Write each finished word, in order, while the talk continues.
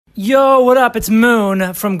Yo, what up? It's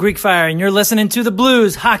Moon from Greek Fire, and you're listening to the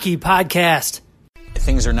Blues Hockey Podcast.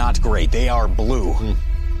 Things are not great. They are blue.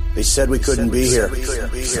 They said we couldn't be here. I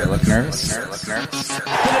look nervous. For the Blues,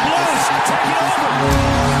 take it over.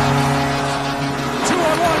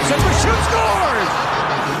 2-on-1, Zucker scores!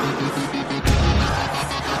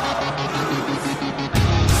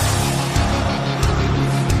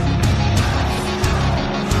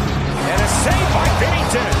 And a save by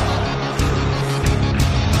Binnington.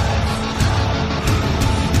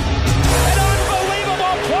 An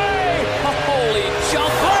unbelievable play. A holy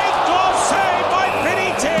jump. Great glove save by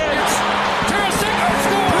Binnington. Tarasenko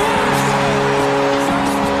scores.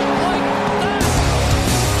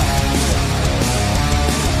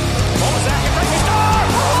 What was that? Can bring the star.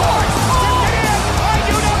 Force tipped it in. I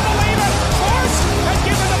do not believe it. Force has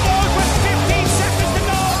given the Blues with 15 seconds to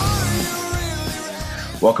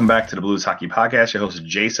go. Welcome back to the Blues Hockey Podcast. Your host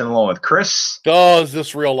Jason, along with Chris. Oh, is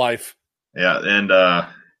this real life? Yeah, and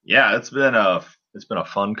it's been a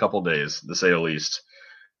fun couple days, to say the least.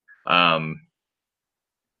 I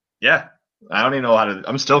don't even know how to.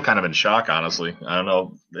 I'm still kind of in shock, honestly. I don't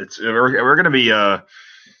know. We're going to be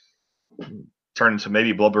turned into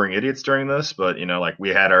maybe blubbering idiots during this, but we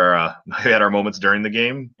had our moments during the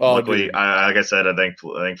game. Oh, luckily, dude. like I said, I'm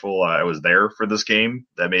thankful I was there for this game.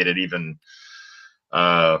 That made it even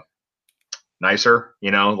nicer.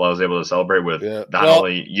 I was able to celebrate with not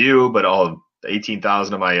only you, but all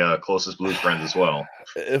 18,000 of my closest Blues friends as well.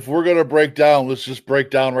 If we're going to break down, let's just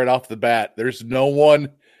break down right off the bat. There's no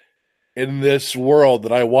one in this world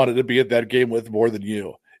that I wanted to be at that game with more than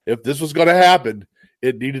you. If this was going to happen,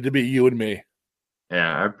 it needed to be you and me.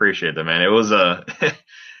 Yeah, I appreciate that, man. It was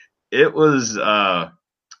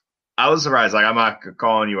I was surprised. Like, I'm not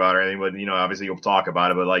calling you out or anything, but obviously you'll talk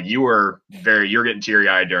about it. But like, you're getting teary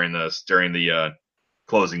eyed during the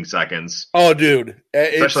closing seconds. Oh, dude,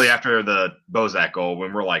 especially after the Bozak goal,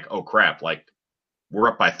 when we're like, oh crap, like we're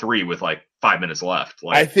up by 3 with like 5 minutes left.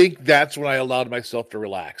 Like, I think that's when I allowed myself to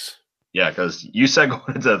relax. Yeah, because you said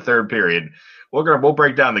going into the third period, we'll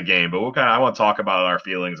break down the game, but I want to talk about our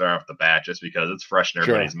feelings right off the bat, just because it's fresh in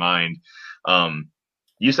everybody's mind.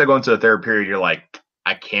 You said going to the third period, you're like,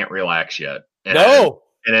 I can't relax yet. And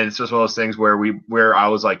it's just one of those things where I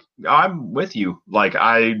was like, I'm with you. Like,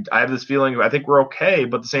 I have this feeling, I think we're okay,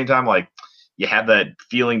 but at the same time, like, you have that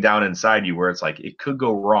feeling down inside you where it's like, it could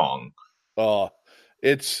go wrong. And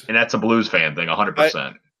that's a Blues fan thing,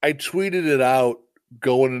 100%. I tweeted it out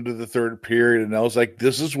going into the third period, and I was like,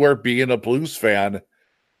 this is where being a Blues fan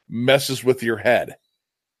messes with your head,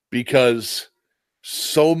 because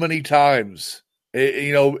so many times,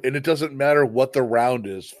 and it doesn't matter what the round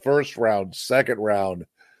is, first round, second round,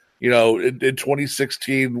 in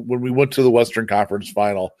 2016, when we went to the Western Conference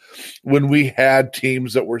Final, when we had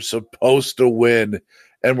teams that were supposed to win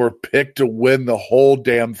and were picked to win the whole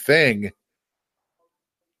damn thing,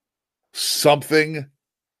 something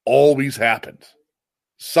always happened.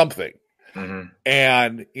 Something. Mm-hmm.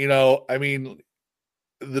 And,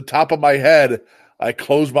 the top of my head, I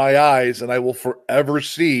close my eyes and I will forever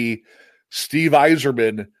see Steve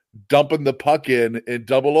Yzerman dumping the puck in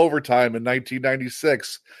double overtime in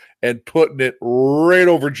 1996 and putting it right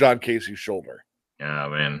over John Casey's shoulder. Yeah,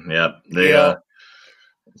 man. Yep.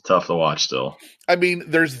 It's tough to watch still. I mean,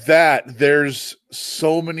 there's that. There's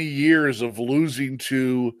so many years of losing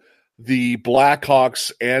to the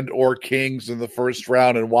Blackhawks and or Kings in the first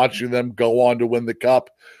round and watching them go on to win the cup,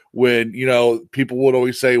 when, people would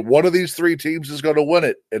always say one of these 3 teams is going to win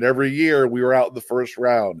it. And every year we were out in the first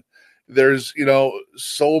round. There's,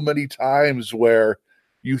 so many times where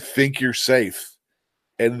you think you're safe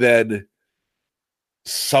and then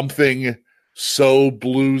something so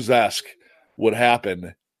Blues-esque would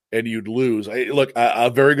happen and you'd lose. A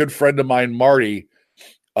very good friend of mine, Marty,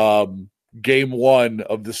 Game 1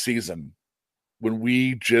 of the season, when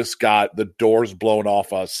we just got the doors blown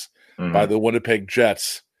off us by the Winnipeg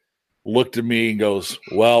Jets, looked at me and goes,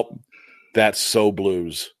 well, that's so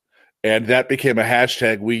Blues. And that became a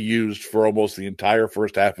hashtag we used for almost the entire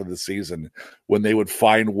first half of the season. When they would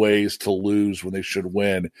find ways to lose when they should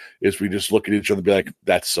win, is we just look at each other and be like,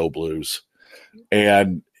 that's so Blues.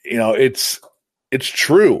 And, it's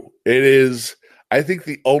true. It is, I think,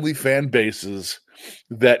 the only fan bases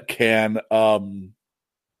that can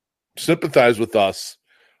sympathize with us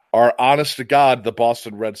are, honest to God, the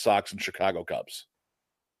Boston Red Sox and Chicago Cubs.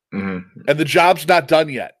 Mm-hmm. And the job's not done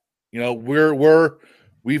yet.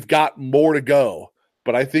 We've got more to go.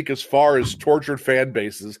 But I think as far as tortured fan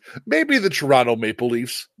bases, maybe the Toronto Maple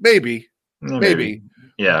Leafs, maybe.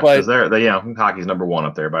 Yeah, because hockey's number 1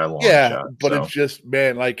 up there by a long shot. But it's just,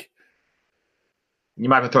 man, like, You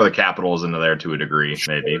might have to throw the Capitals into there to a degree,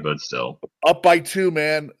 maybe, but still. Up by 2,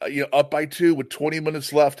 man. Up by 2 with 20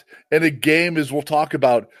 minutes left. And a game, as we'll talk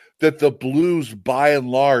about, that the Blues, by and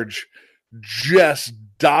large, just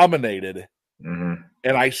dominated. Mm-hmm.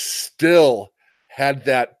 And I still had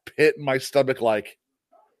that pit in my stomach like,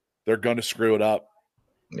 they're going to screw it up.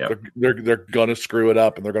 Yeah, they're going to screw it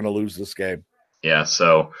up, and they're going to lose this game. Yeah,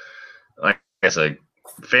 so like I said,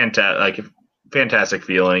 fantastic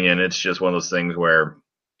feeling, and it's just one of those things where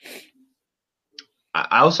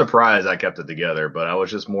I was surprised I kept it together, but I was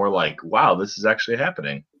just more like, wow, this is actually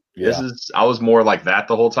happening. Yeah. I was more like that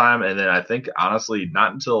the whole time, and then I think honestly,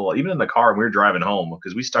 not until even in the car when we were driving home,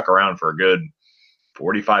 because we stuck around for a good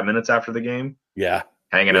 45 minutes after the game. Yeah,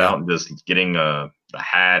 hanging out and just getting the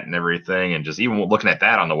hat and everything, and just even looking at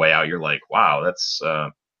that on the way out, you're like, wow, that's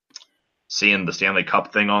seeing the Stanley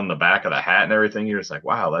Cup thing on the back of the hat and everything. You're just like,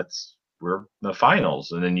 wow, we're in the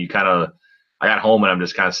finals. And then I got home and I'm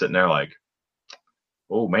just kind of sitting there like,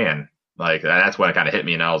 oh man, like that's when it kind of hit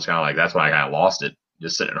me, and I was kind of like, that's when I kind of lost it.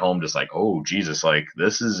 Just sitting at home, just like, oh Jesus, like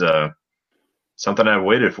this is something I've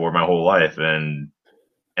waited for my whole life, and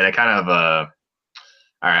it kind of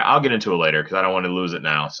all right, I'll get into it later because I don't want to lose it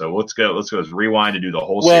now. So let's rewind and do the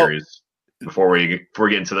whole series before we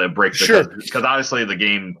get into the break. Sure. Because obviously the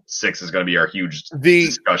game 6 is going to be our huge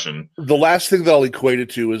discussion. The last thing that I'll equate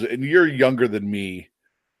it to is, and you're younger than me,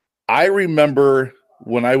 I remember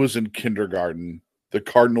when I was in kindergarten, the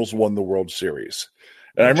Cardinals won the World Series.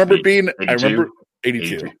 And I remember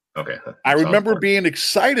 82. Okay. I remember being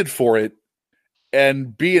excited for it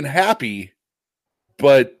and being happy,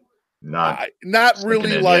 but not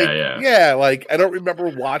really like, like I don't remember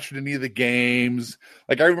watching any of the games.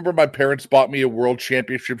 Like I remember my parents bought me a World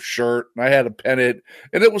Championship shirt and I had a pennant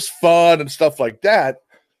and it was fun and stuff like that.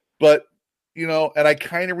 But, and I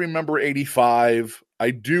kind of remember 85. I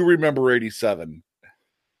do remember 87.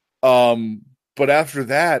 But after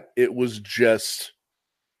that, it was just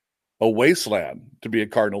a wasteland to be a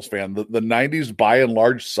Cardinals fan. The 90s by and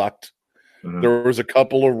large sucked. Mm-hmm. There was a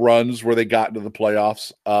couple of runs where they got into the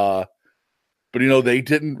playoffs. But, they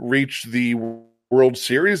didn't reach the World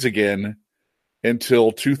Series again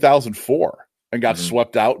until 2004 and got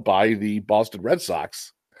swept out by the Boston Red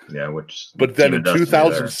Sox. Yeah, but then in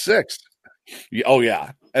 2006,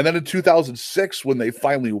 and then in 2006 when they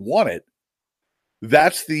finally won it,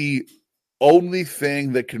 that's the only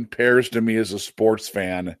thing that compares to me as a sports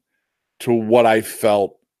fan to what I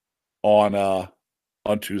felt on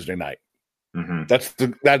Tuesday night. Mm-hmm.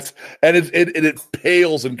 It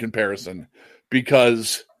pales in comparison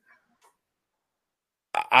because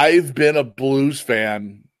I've been a Blues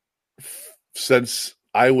fan since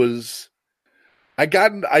I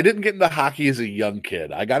didn't get into hockey as a young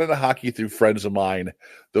kid. I got into hockey through friends of mine.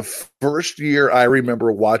 The first year I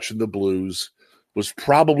remember watching the Blues was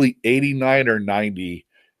probably 89 or 90.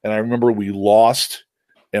 And I remember we lost,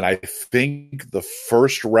 and I think the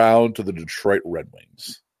first round to the Detroit Red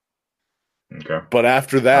Wings. Okay. But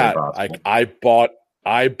after that, I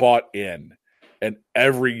bought in, and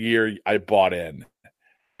every year I bought in,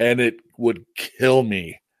 and it would kill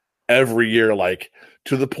me every year, like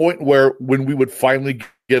to the point where when we would finally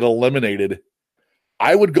get eliminated,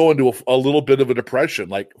 I would go into a little bit of a depression,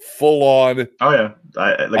 like full on. Oh yeah,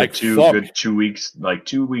 like 2 weeks. Like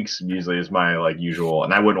 2 weeks usually is my like usual,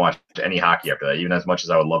 and I wouldn't watch any hockey after that. Even as much as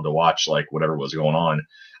I would love to watch like whatever was going on,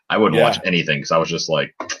 I wouldn't watch anything because I was just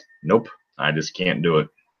like, nope, I just can't do it.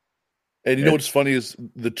 And you know what's funny is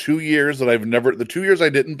the 2 years I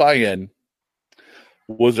didn't buy in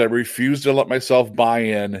was I refused to let myself buy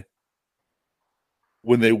in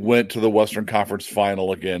when they went to the Western Conference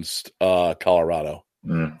Final against Colorado.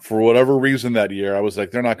 For whatever reason that year, I was like,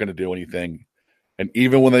 they're not going to do anything. And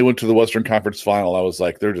even when they went to the Western Conference Final, I was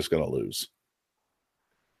like, they're just going to lose.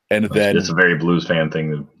 And then it's a very Blues fan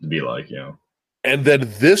thing to be like, And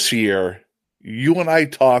then this year, you and I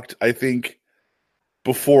talked, I think,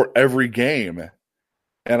 before every game.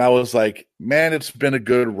 And I was like, man, it's been a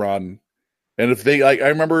good run. And if they, like, I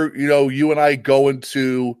remember, you and I going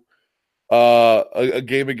to a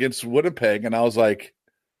game against Winnipeg, and I was like,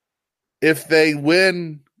 if they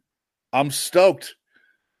win, I'm stoked.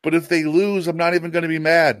 But if they lose, I'm not even going to be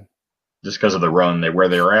mad. Just because of the run, where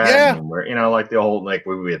they were at, yeah. And where, like the whole, like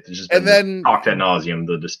we just been and then talked ad nauseum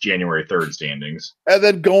this January 3rd standings, and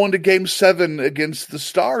then going to Game 7 against the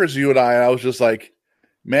Stars, you and I was just like,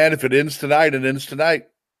 man, if it ends tonight, it ends tonight.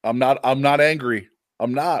 I'm not angry.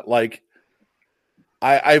 I'm not like.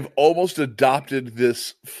 I've almost adopted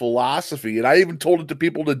this philosophy, and I even told it to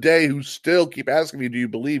people today who still keep asking me, do you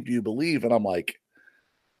believe? Do you believe? And I'm like,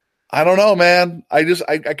 I don't know, man. I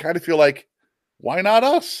kind of feel like, why not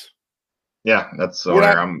us? Yeah, that's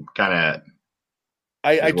where I'm kind of at.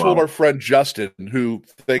 I told our friend Justin, who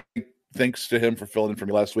thanks to him for filling in for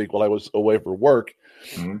me last week while I was away for work,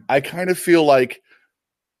 I kind of feel like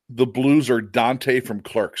the Blues are Dante from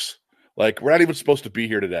Clerks. Like, we're not even supposed to be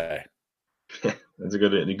here today. That's a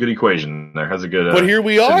good equation there. That's a good but here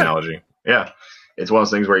we are. Analogy. Yeah. It's one of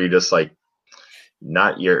those things where you just like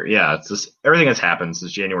it's just everything that's happened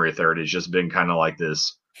since January 3rd has just been kind of like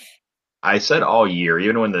this. I said all year,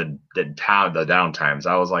 even when the down times,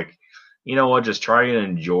 I was like, you know what, just try and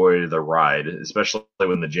enjoy the ride, especially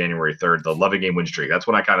when the January 3rd, the 11-game win streak. That's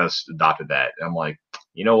when I kind of adopted that. And I'm like,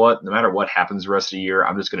 you know what, no matter what happens the rest of the year,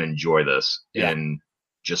 I'm just going to enjoy this and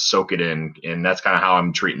just soak it in. And that's kind of how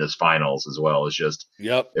I'm treating this finals as well. It's just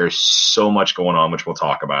there's so much going on, which we'll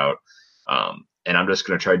talk about. And I'm just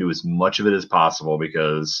going to try to do as much of it as possible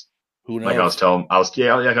because who knows? Like I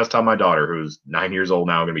was telling my daughter, who's 9 years old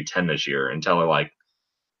now, going to be 10 this year, and tell her like,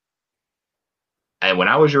 and when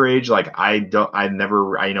I was your age, like I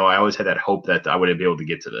always had that hope that I would be able to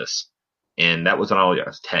get to this. And that was when I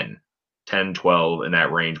was 10, 12 in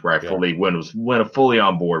that range where I fully went fully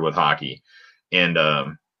on board with hockey. And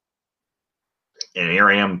here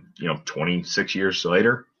I am, 26 years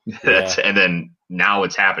later. And then now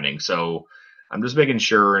it's happening. So I'm just making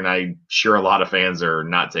sure, and I'm sure a lot of fans are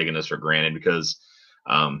not taking this for granted because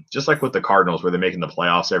just like with the Cardinals where they're making the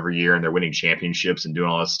playoffs every year and they're winning championships and doing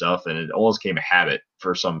all this stuff, and it almost became a habit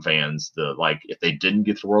for some fans if they didn't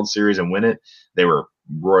get to the World Series and win it, they were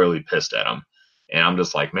royally pissed at them. And I'm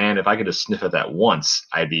just like, man, if I could just sniff at that once,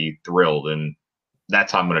 I'd be thrilled. And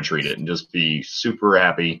that's how I'm going to treat it and just be super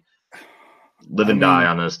happy, live and die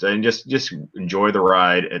on this, and just enjoy the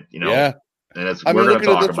ride. And we're going to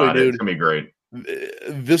talk about it. It's going to be great.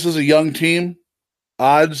 This is a young team.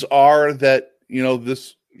 Odds are that,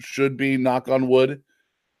 this should be, knock on wood,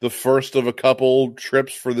 the first of a couple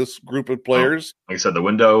trips for this group of players. Like I said, the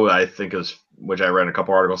window, I think, which I read a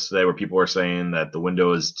couple articles today where people are saying that the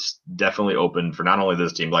window is definitely open for not only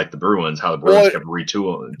this team, like the Bruins, how the Bruins kept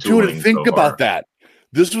retooling. Dude, think about that.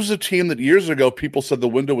 This was a team that years ago people said the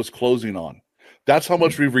window was closing on. That's how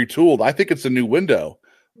much we've retooled. I think it's a new window.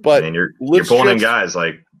 But you're pulling in guys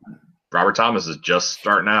like Robert Thomas is just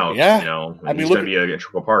starting out. Yeah. He's going to be a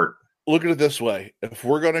triple part. Look at it this way. If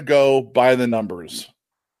we're going to go by the numbers,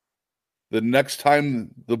 the next time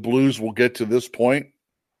the Blues will get to this point,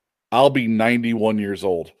 I'll be 91 years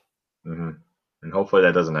old. Mm-hmm. And hopefully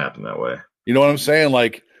that doesn't happen that way. You know what I'm saying?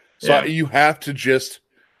 You have to just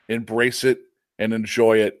embrace it and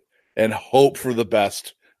enjoy it and hope for the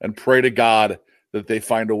best and pray to God that they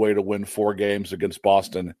find a way to win 4 games against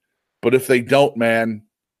Boston. But if they don't, man,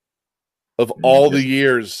 of all the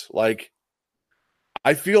years,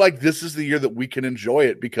 I feel like this is the year that we can enjoy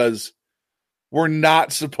it because we're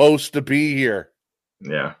not supposed to be here.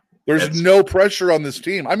 Yeah. There's no pressure on this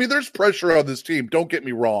team. I mean, there's pressure on this team. Don't get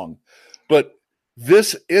me wrong. But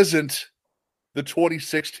this isn't the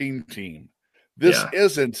 2016 team. This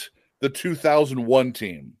isn't the 2001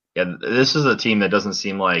 team. Yeah, this is a team that doesn't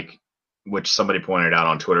seem like, which somebody pointed out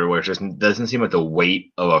on Twitter, where it just doesn't seem like the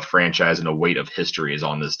weight of a franchise and the weight of history is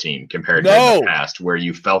on this team compared to the past, where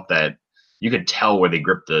you felt that you could tell where they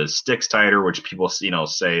gripped the sticks tighter, which people, say is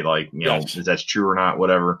that true or not,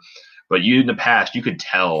 whatever. But in the past, you could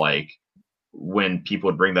tell when people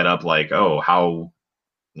would bring that up, how,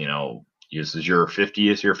 this is your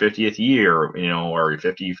 50th year, or your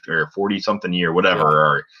 50 or 40 something year, whatever,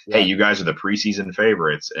 or hey, you guys are the preseason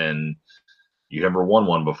favorites and you never won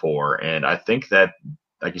one before. And I think that,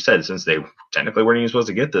 like you said, since they technically weren't even supposed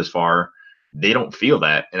to get this far, they don't feel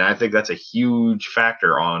that. And I think that's a huge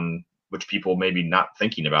factor on which people maybe not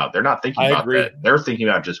thinking about. They're not thinking about that. They're thinking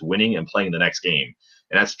about just winning and playing the next game.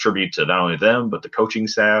 And that's a tribute to not only them, but the coaching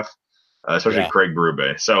staff, especially Craig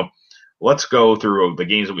Berube. So let's go through the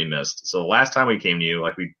games that we missed. So the last time we came to you,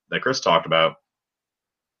 like Chris talked about,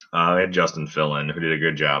 we had Justin fill in, who did a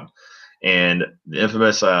good job. And the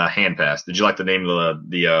infamous hand pass. Did you like the name of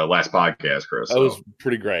the last podcast, Chris? That was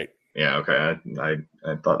pretty great. Yeah, okay.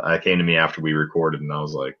 I thought I came to me after we recorded, and I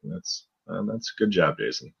was like, that's a good job,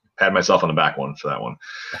 Jason. Pat myself on the back one for that one.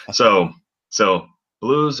 So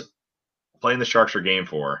Blues playing the Sharks for Game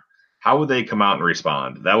 4. How would they come out and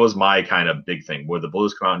respond? That was my kind of big thing. Would the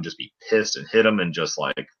Blues come out and just be pissed and hit them and just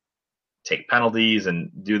take penalties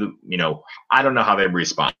and do I don't know how they'd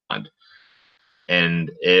respond.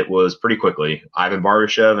 And it was pretty quickly. Ivan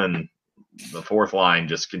Barbashev and the fourth line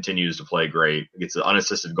just continues to play great. Gets an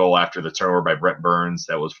unassisted goal after the turnover by Brett Burns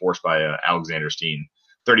that was forced by Alexander Steen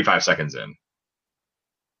 35 seconds in.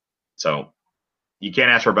 So you can't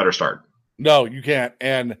ask for a better start. No, you can't.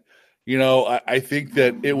 And, I think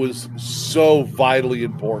that it was so vitally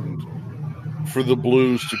important for the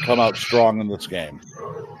Blues to come out strong in this game.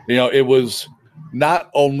 It was not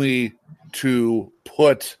only to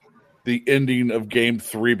put the ending of Game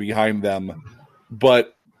 3 behind them,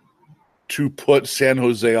 but to put San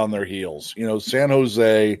Jose on their heels. San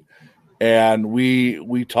Jose, and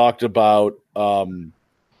we talked about, I'm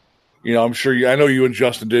sure I know you and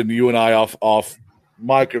Justin did, and you and I off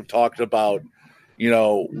Mike have talked about,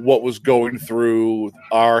 what was going through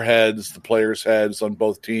our heads, the players' heads on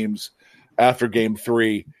both teams after Game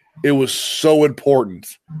 3. It was so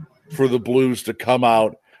important for the Blues to come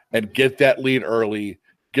out and get that lead early,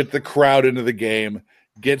 get the crowd into the game,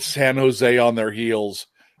 get San Jose on their heels,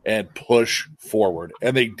 and push forward.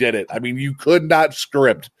 And they did it. I mean, you could not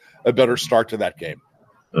script a better start to that game.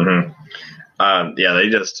 Mm-hmm. They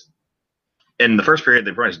just – in the first period,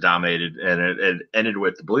 they pretty much dominated, and it ended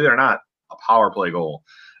with, believe it or not, a power play goal.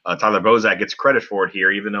 Tyler Bozak gets credit for it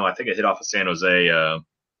here, even though I think it hit off a San Jose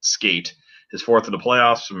skate. His fourth of the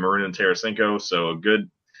playoffs from Maroon and Tarasenko. So good.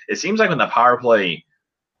 It seems like when the power play,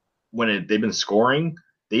 they've been scoring,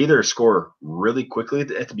 they either score really quickly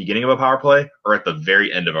at the beginning of a power play or at the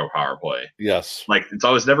very end of a power play. Yes. Like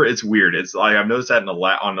it's weird. It's like I've noticed that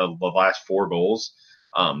on the last 4 goals.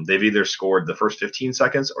 They've either scored the first 15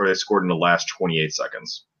 seconds or they scored in the last 28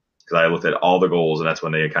 seconds. Because I looked at all the goals and that's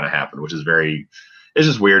when they kind of happened, which is it's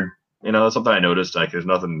just weird. It's something I noticed. Like there's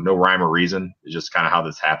no rhyme or reason. It's just kind of how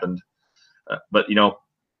this happened. But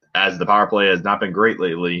as the power play has not been great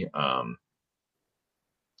lately,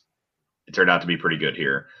 it turned out to be pretty good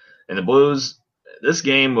here. And the Blues, this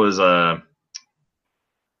game was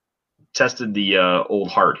tested the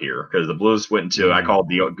old heart here because the Blues went into I called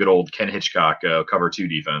the good old Ken Hitchcock cover 2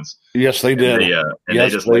 defense. Yes, they did. They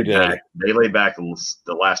just laid back. They laid back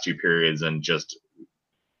the last 2 periods and just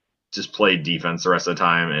played defense the rest of the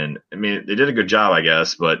time. And I mean, they did a good job, I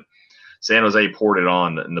guess. But San Jose poured it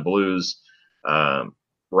on, and the Blues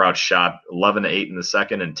were outshot 11-8 in the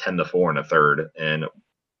second and 10-4 in the third. And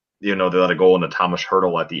they let a goal into Thomas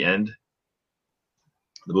Hertl at the end.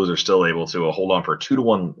 The Blues are still able to hold on for a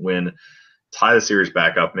 2-1 win, tie the series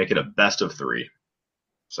back up, make it a best of 3.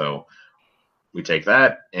 So we take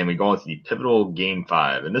that and we go into the pivotal Game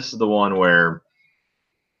 5. And this is the one where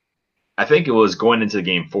I think it was going into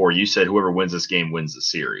Game 4. You said whoever wins this game wins the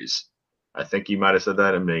series. I think you might have said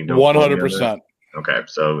that. 100%. Okay,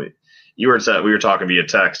 so we were talking via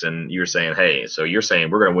text, and you were saying, "Hey, so you're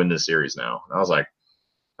saying we're going to win this series now?" And I was like,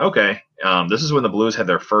 "Okay." This is when the Blues had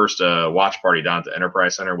their first watch party down at the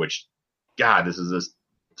Enterprise Center, which, God, this is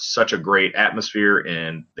such a great atmosphere,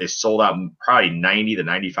 and they sold out probably 90 to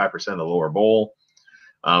 95% of the lower bowl.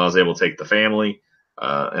 I was able to take the family,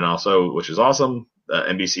 and also, which is awesome.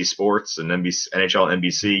 NBC Sports and NHL and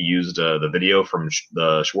NBC used the video from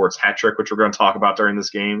the Schwartz hat trick, which we're going to talk about during this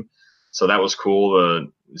game. So that was cool.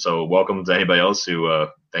 So welcome to anybody else who,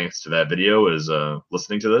 thanks to that video, is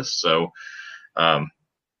listening to this. So, and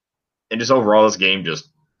just overall, this game just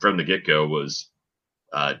from the get-go was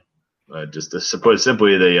just to put it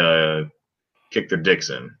simply, they kicked their dicks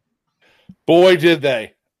in. Boy, did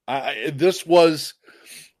they. This was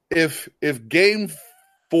if Game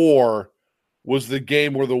 4 was the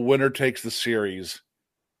game where the winner takes the series,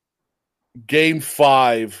 Game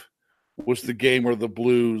 5 was the game where the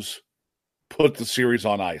Blues put the series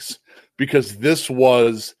on ice, because this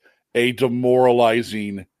was a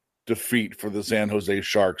demoralizing defeat for the San Jose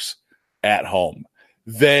Sharks at home.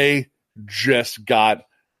 They just got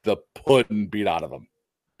the pudding beat out of them.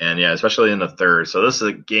 And yeah, especially in the third. So this is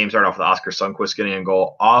a game started off with Oscar Sundqvist getting a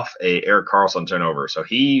goal off a Erik Karlsson turnover. So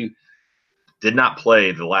he did not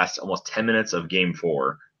play the last almost 10 minutes of Game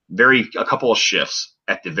 4. A couple of shifts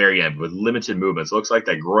at the very end with limited movements. It looks like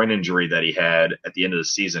that groin injury that he had at the end of the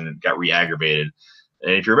season got re-aggravated.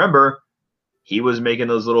 And if you remember, he was making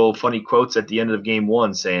those little funny quotes at the end of Game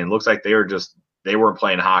 1 saying, looks like they weren't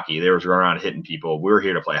playing hockey. They were running around hitting people. We're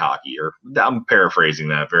here to play hockey. Or I'm paraphrasing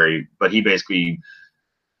that but he basically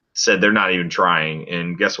said they're not even trying.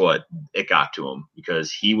 And guess what? It got to him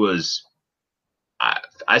because he was,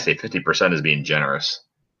 I say 50% is being generous.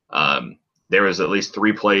 There was at least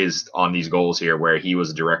 3 plays on these goals here where he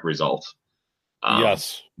was a direct result.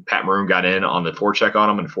 Yes. Pat Maroon got in on the forecheck on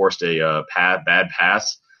him and forced a bad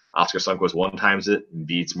pass. Oscar Sundqvist one-times it and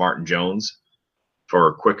beats Martin Jones for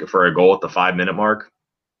a goal at the 5-minute mark.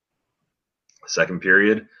 Second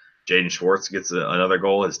period, Jaden Schwartz gets another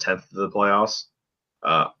goal, his 10th of the playoffs.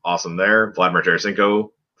 Awesome there. Vladimir Tarasenko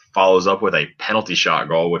follows up with a penalty shot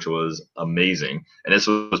goal, which was amazing. And this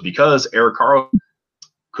was because Erik Karlsson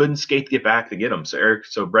couldn't skate to get back to get him.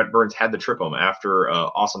 So Brett Burns had to trip him after an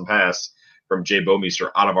awesome pass from Jay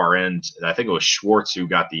Bomeister out of our end. And I think it was Schwartz who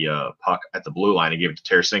got the puck at the blue line and gave it to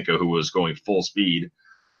Tarasenko, who was going full speed.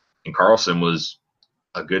 And Carlson was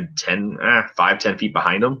a good 10 feet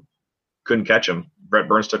behind him. Couldn't catch him. Brett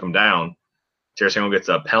Burns took him down. Tarasenko gets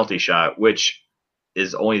a penalty shot, which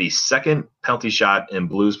is only the second penalty shot in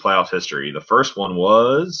Blues playoff history. The first one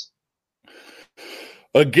was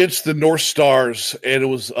against the North Stars, and it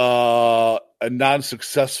was a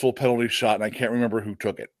non-successful penalty shot, and I can't remember who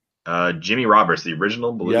took it. Jimmy Roberts, the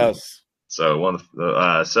original Blue. Yes. So one of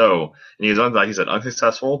and he was like he said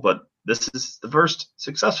unsuccessful, but this is the first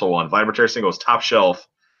successful one. Vladimir Tarasenko goes top shelf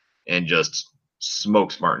and just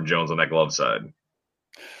smokes Martin Jones on that glove side.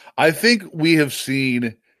 I think we have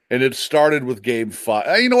seen, and it started with Game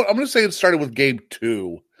 5. You know what? I'm going to say it started with Game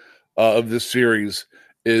 2 of this series.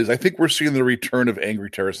 I think we're seeing the return of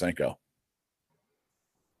angry Tarasenko.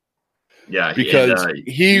 Yeah, because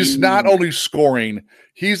he's not only scoring,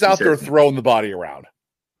 he's out there throwing the body around.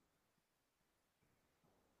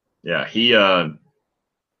 Yeah, he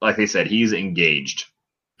like they said, he's engaged.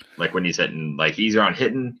 Like when he's hitting, like he's on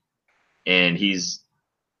hitting, and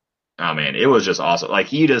it was just awesome. Like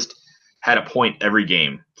he just had a point every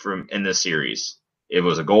game in this series. It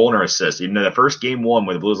was a goal and an assist. Even though the first Game 1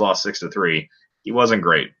 when the Blues lost 6-3, he wasn't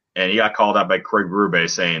great, and he got called out by Craig Berube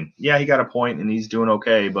saying, "Yeah, he got a point and he's doing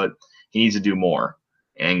okay, but he needs to do more."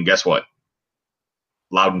 And guess what?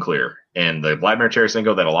 Loud and clear. And the Vladimir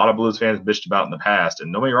Tarasenko that a lot of Blues fans bitched about in the past,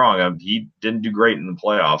 and don't get me wrong, he didn't do great in the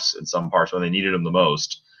playoffs in some parts when they needed him the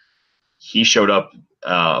most. He showed up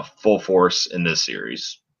full force in this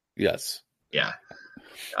series. Yes. Yeah.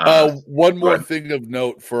 One more thing of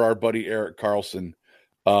note for our buddy Erik Karlsson.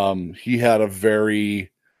 He had a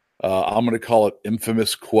very, I'm going to call it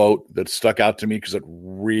infamous quote that stuck out to me because it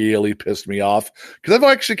really pissed me off. Because I've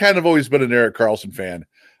actually kind of always been an Erik Karlsson fan.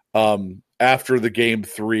 After the Game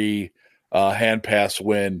 3 hand pass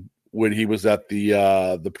win, when he was at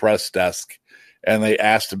the press desk, and they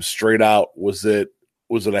asked him straight out, was it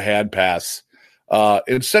a hand pass?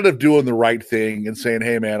 Instead of doing the right thing and saying,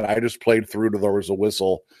 "Hey man, I just played through till there was a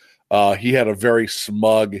whistle," he had a very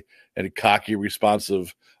smug and cocky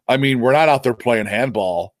responsive. I mean, we're not out there playing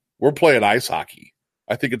handball; we're playing ice hockey.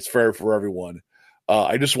 I think it's fair for everyone.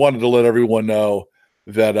 I just wanted to let everyone know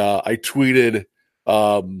that I tweeted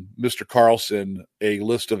Mr. Karlsson a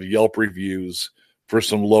list of Yelp reviews for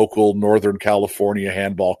some local Northern California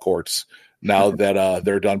handball courts now that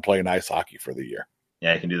they're done playing ice hockey for the year.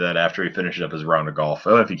 Yeah, he can do that after he finishes up his round of golf.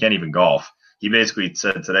 Well, if he can't even golf, he basically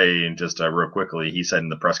said today, and just real quickly, he said in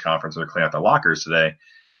the press conference they're cleaning out the lockers today,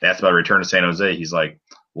 they asked about a return to San Jose. He's like,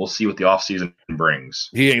 "We'll see what the offseason brings."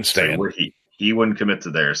 He ain't staying. So he wouldn't commit to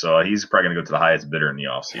there, so he's probably going to go to the highest bidder in the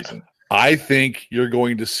offseason. I think you're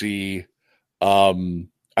going to see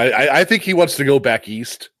I think he wants to go back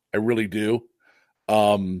east. I really do.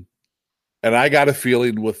 And I got a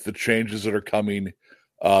feeling with the changes that are coming,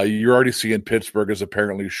 you're already seeing Pittsburgh is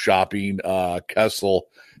apparently shopping Kessel.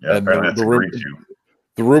 Yeah, and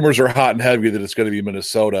the rumors are hot and heavy that it's going to be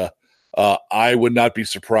Minnesota. I would not be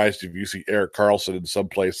surprised if you see Erik Karlsson in some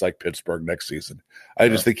place like Pittsburgh next season. I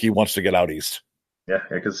just think he wants to get out east. Yeah,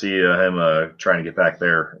 I could see him trying to get back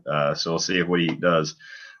there. So we'll see what he does.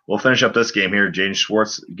 We'll finish up this game here. Jaden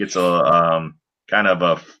Schwartz gets a kind of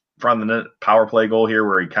a front of the net power play goal here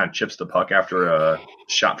where he kind of chips the puck after a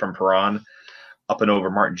shot from Perron up and over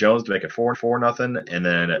Martin Jones to make it 4-0. And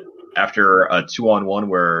then after a 2-on-1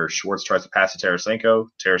 where Schwartz tries to pass to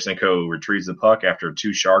Tarasenko retrieves the puck after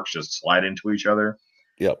two Sharks just slide into each other.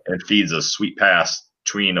 Yep. And feeds a sweet pass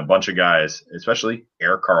between a bunch of guys, especially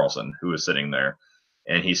Erik Karlsson, who is sitting there.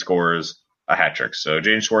 And he scores a hat trick. So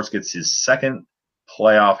Jaden Schwartz gets his second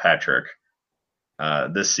playoff hat trick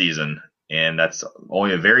this season, and that's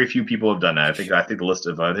only a very few people have done that. I think the list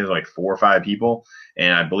of I think like 4 or 5 people,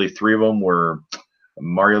 and I believe 3 of them were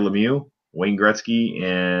Mario Lemieux, Wayne Gretzky,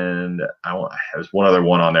 and there's one other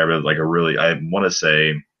one on there, but like I want to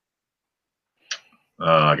say,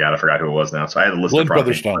 I forgot who it was now. So I had the list in front of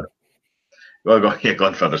me.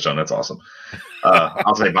 Glenn Featherstone. That's awesome.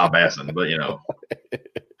 I'll say Bob Basson, but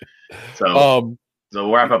So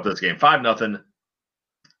we'll wrap up this game 5-0.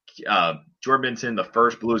 Jordan Binnington, the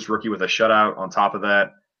first Blues rookie with a shutout. On top of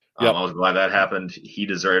that, I was glad that happened. He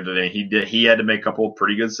deserved it, and he did. He had to make a couple of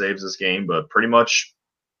pretty good saves this game, but pretty much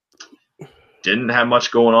didn't have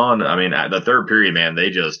much going on. I mean, at the third period, man, they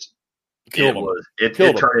just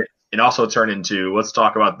it also turned into. Let's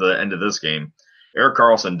talk about the end of this game. Erik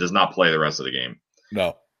Karlsson does not play the rest of the game.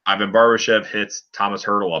 No. Ivan Barbashev hits Thomas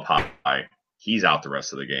Hertl up high. He's out the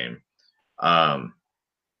rest of the game.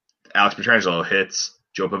 Alex Pietrangelo hits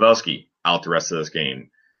Joe Pavelski out the rest of this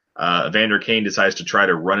game. Evander Kane decides to try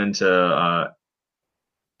to run into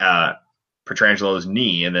Petrangelo's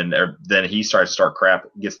knee, and then he starts to start crap,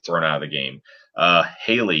 gets thrown out of the game.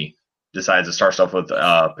 Haley decides to start stuff with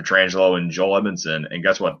Petrangelo and Joel Edmondson, and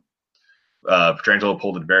guess what? Petrangelo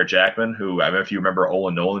pulled a Barrett Jackman, who, I don't know if you remember,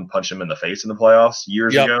 Olin Nolan punched him in the face in the playoffs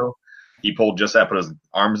years ago. He pulled just that, put his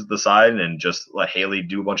arms at the side, and just let Haley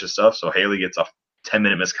do a bunch of stuff. So Haley gets a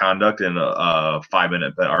 10-minute misconduct and a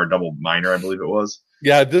 5-minute or double minor, I believe it was.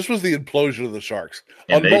 Yeah, this was the implosion of the Sharks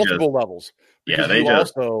on multiple levels.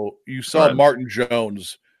 Because you saw Martin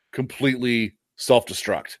Jones completely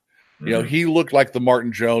self-destruct. Mm-hmm. You know, he looked like the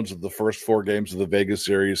Martin Jones of the first 4 games of the Vegas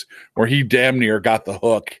series, where he damn near got the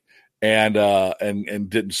hook and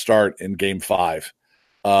didn't start in Game 5.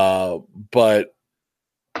 But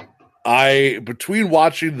between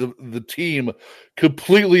watching the team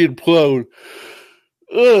completely implode,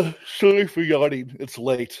 sorry for yawning, it's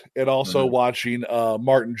late, and also watching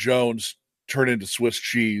Martin Jones turn into Swiss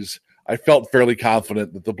cheese, I felt fairly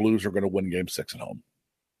confident that the Blues are going to win Game 6 at home.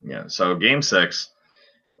 Yeah, so Game 6,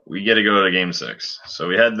 we get to go to Game 6. So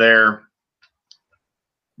we head there. A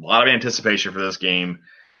lot of anticipation for this game.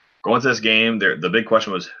 Going to this game, the big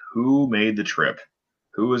question was, who made the trip?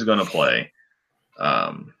 Who was going to play?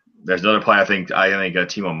 There's another play. I think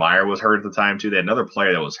Timo Meier was hurt at the time, too. They had another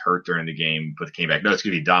player that was hurt during the game, but came back. No, it's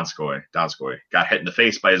going to be Donskoy. Donskoy got hit in the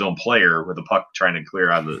face by his own player with a puck trying to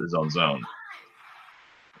clear out of his own zone.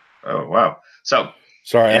 Oh, wow. So,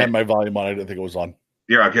 sorry, I had my volume on. I didn't think it was on.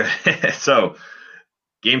 You're okay. So,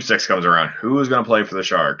 Game 6 comes around. Who is going to play for the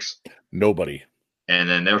Sharks? Nobody. And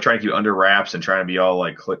then they were trying to keep under wraps and trying to be all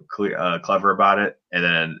like clever about it. And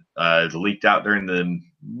then it leaked out during the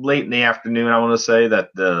late in the afternoon, I want to say, that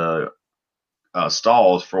the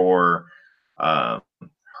stalls for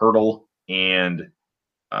Hertl and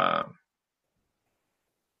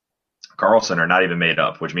Carlson are not even made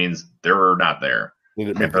up, which means they're not there.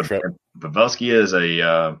 Pavelski is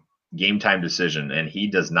a game time decision, and he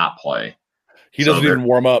does not play. He doesn't even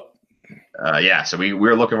warm up. So we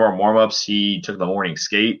were looking for warm-ups. He took the morning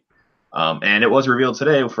skate. And it was revealed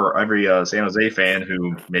today for every San Jose fan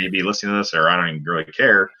who may be listening to this, or I don't even really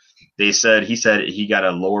care. He said he got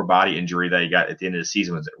a lower body injury that he got at the end of the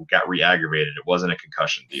season. It got re-aggravated. It wasn't a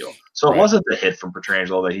concussion deal. So It wasn't the hit from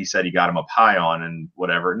Petrangelo that he said he got him up high on and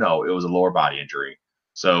whatever. No, it was a lower body injury.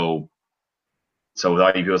 So with all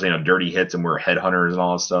you people saying dirty hits and we're headhunters and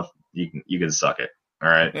all this stuff, you can suck it. All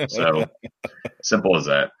right. So simple as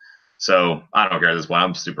that. So I don't care at this point.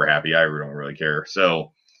 I'm super happy. I don't really care.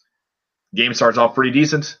 So game starts off pretty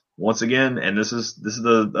decent once again, and this is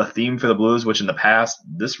a theme for the Blues, which in the past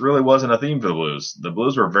this really wasn't a theme for the Blues. The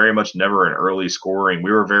Blues were very much never an early scoring.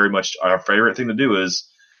 We were very much, our favorite thing to do is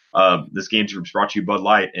this game's brought to you Bud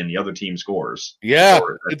Light and the other team scores. Yeah,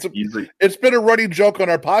 it's been a running joke on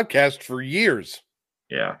our podcast for years.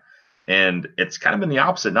 Yeah, and it's kind of been the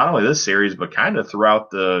opposite, not only this series but kind of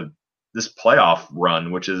throughout this playoff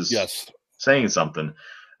run, which is saying something.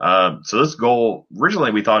 So this goal,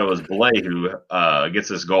 originally we thought it was Blais who gets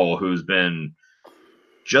this goal, who's been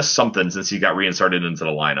just something since he got reinserted into the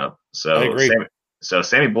lineup. So I agree.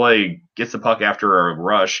 Sammy Blais gets the puck after a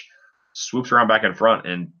rush, swoops around back in front,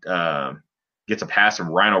 and gets a pass from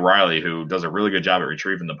Ryan O'Reilly, who does a really good job at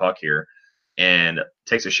retrieving the puck here, and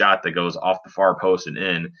takes a shot that goes off the far post and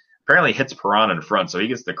in. Apparently hits Perron in front, so he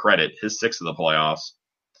gets the credit, his 6th of the playoffs.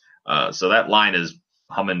 So that line is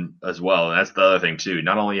humming as well. And that's the other thing too.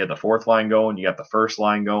 Not only you had the 4th line going, you got the 1st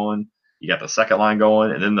line going, you got the 2nd line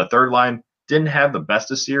going, and then the 3rd line didn't have the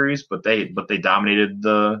best of series, but they dominated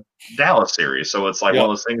the Dallas series. So it's like one of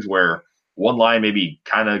those things where one line maybe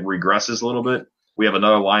kind of regresses a little bit. We have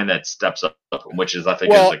another line that steps up, which is, I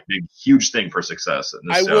think, is like a big, huge thing for success. In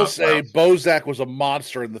this, I will say Bozak was a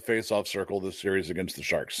monster in the face-off circle this series against the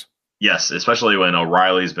Sharks. Yes, especially when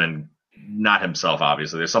O'Reilly's been not himself,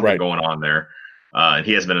 obviously. There's something going on there. And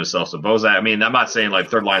he has been himself. So Bozak, I mean, I'm not saying like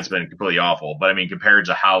 3rd line's been completely awful, but I mean, compared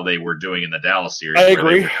to how they were doing in the Dallas series. I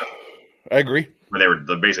agree. Where they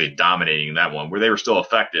were basically dominating that one, where they were still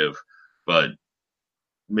effective, but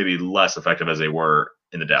maybe less effective as they were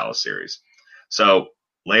in the Dallas series. So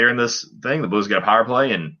later in this thing, the Blues get a power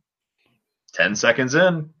play, and 10 seconds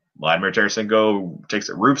in, Vladimir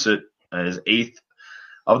Tarasenko roofs it, and his 8th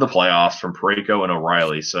of the playoffs from Parayko and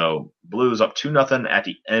O'Reilly. So Blues up 2-0 at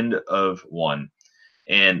the end of 1.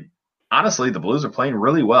 And honestly, the Blues are playing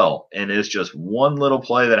really well. And it's just one little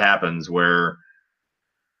play that happens where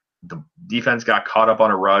the defense got caught up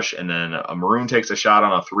on a rush, and then a Maroon takes a shot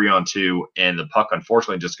on a 3-on-2, and the puck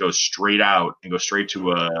unfortunately just goes straight out and goes straight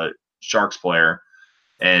to a Sharks player.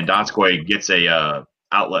 And Donskoy gets a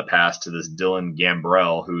outlet pass to this Dylan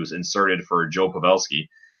Gambrell, who's inserted for Joe Pavelski.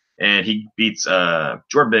 and he beats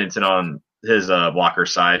Jordan Binnington on his blocker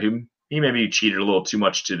side, who he maybe cheated a little too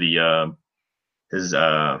much to the his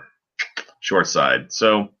short side.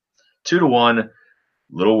 So 2-1.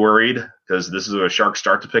 Little worried because this is a Sharks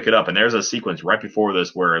start to pick it up, and there's a sequence right before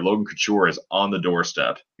this where Logan Couture is on the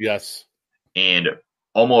doorstep. Yes, and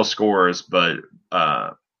almost scores, but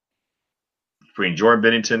between Jordan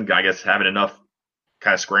Binnington, I guess, having enough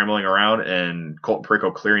kind of scrambling around, and Colton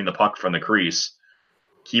Parayko clearing the puck from the crease,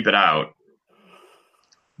 keep it out.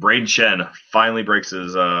 Brayden Schenn finally breaks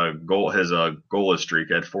his goalless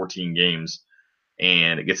streak at 14 games,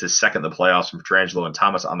 and it gets his second in the playoffs from Pietrangelo and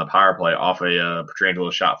Thomas on the power play off a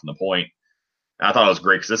Pietrangelo shot from the point. And I thought it was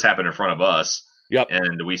great because this happened in front of us. Yep.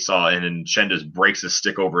 And we saw, and then Schenn just breaks his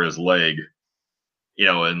stick over his leg,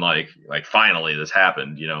 and like finally this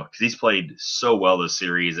happened, because he's played so well this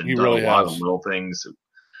series and done a lot of little things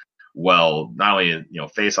well. Not only,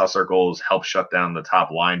 face-off circles, help shut down the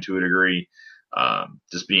top line to a degree,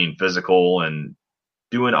 just being physical and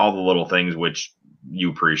doing all the little things which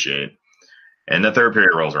you appreciate. And the third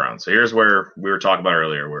period rolls around. So here's where we were talking about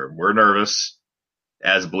earlier, where we're nervous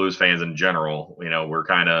as Blues fans in general. We're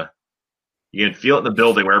kind of, you can feel it in the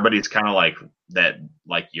building where everybody's kind of like that,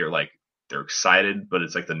 like you're like, they're excited, but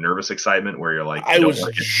it's like the nervous excitement where you're like, you don't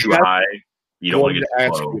want to get too high. You don't want to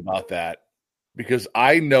get too low. About that, because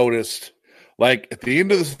I noticed, like at the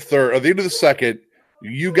end of the third or the end of the second,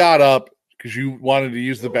 you got up because you wanted to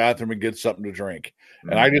use the bathroom and get something to drink.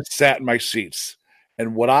 And I just sat in my seats.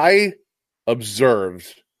 And what I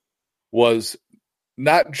observed was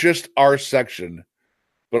not just our section,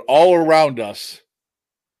 but all around us,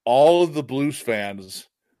 all of the Blues fans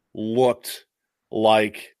looked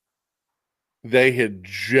like they had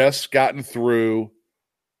just gotten through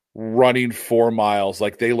running 4 miles.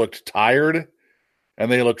 Like they looked tired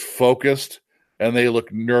and they looked focused and they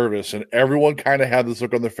looked nervous. And everyone kind of had this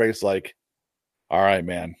look on their face like, all right,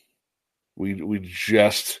 man, we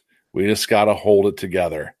just got to hold it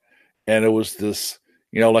together. And it was this,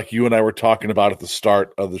 like you and I were talking about at the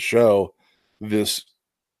start of the show, this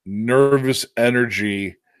nervous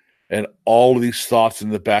energy and all of these thoughts in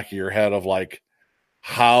the back of your head of like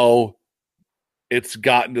how it's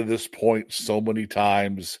gotten to this point so many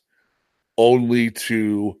times only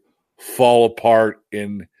to fall apart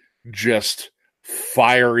in just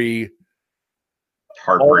fiery,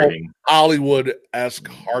 heartbreaking, Hollywood-esque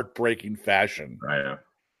heartbreaking fashion. Right.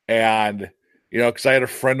 And, because I had a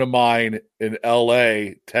friend of mine in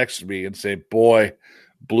LA text me and say, boy,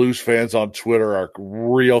 Blues fans on Twitter are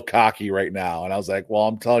real cocky right now. And I was like, well,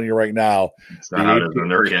 I'm telling you right now, it's not out of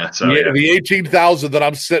there yet. So, the 18,000 that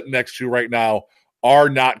I'm sitting next to right now are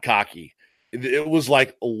not cocky. It was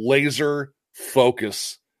like laser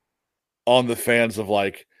focus on the fans of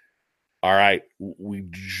like, all right, we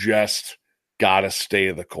just got to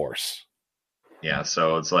stay the course. Yeah.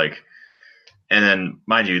 So it's like, and then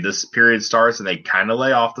mind you, this period starts and they kind of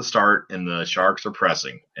lay off the start and the Sharks are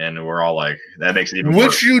pressing and we're all like, that makes it even worse.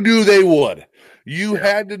 Which you knew they would. You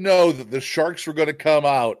had to know that the Sharks were going to come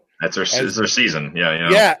out. That's their season.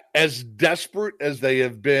 Yeah. Yeah. As desperate as they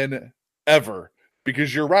have been ever.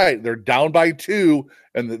 Because you're right, they're down by 2,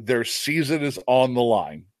 and their season is on the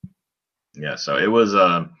line. Yeah, so it was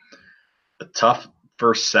a tough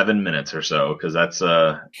first 7 minutes or so, because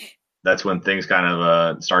that's when things kind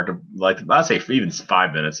of start to, like, I'd say even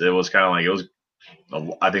 5 minutes. It was kind of like,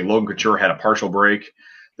 I think Logan Couture had a partial break.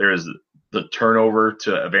 There's the turnover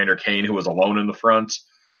to Evander Kane, who was alone in the front,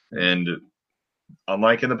 and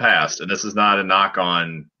unlike in the past, and this is not a knock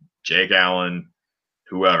on Jake Allen,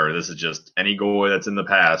 whoever, this is just any goalie that's in the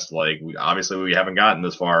past. Like, we haven't gotten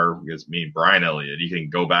this far because Brian Elliott. You can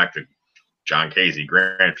go back to John Casey,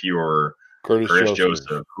 Grant Fuhrer, Curtis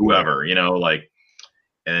Joseph, whoever,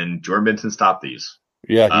 and Jordan Binnington stopped these.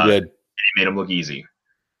 Yeah, he did. He made them look easy.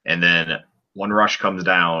 And then one rush comes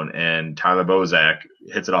down and Tyler Bozak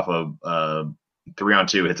hits it off a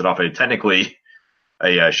 3-on-2, hits it off technically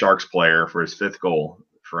a Sharks player for his 5th goal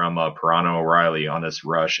from Pirano O'Reilly on this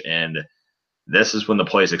rush. And this is when the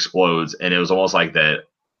place explodes, and it was almost like that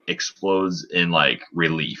explodes in like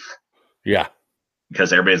relief. Yeah.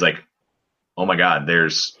 Because everybody's like, oh my God,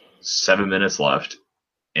 there's 7 minutes left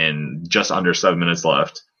and just under 7 minutes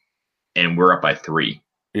left, and we're up by 3.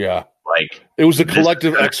 Yeah. Like, it was a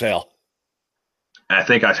collective exhale. I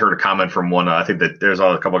think I heard a comment from one, I think that there's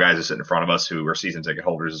a couple guys who sit in front of us who are season ticket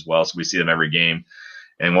holders as well, so we see them every game.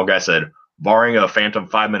 And one guy said, barring a phantom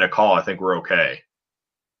 5-minute call, I think we're okay.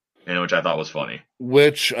 And which I thought was funny.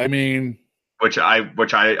 Which I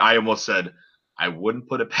almost said I wouldn't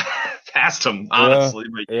put it past him, honestly.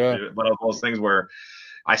 But one of those things where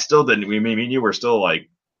I still didn't. Me and you were still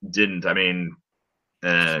like, didn't. I mean,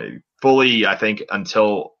 fully, I think,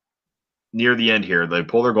 until near the end here. They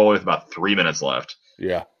pull their goal with about 3 minutes left.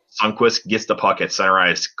 Yeah. Sundqvist gets the puck at center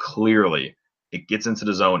ice clearly. It gets into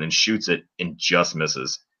the zone and shoots it and just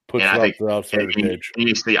misses. Puts and it I think, outside the cage.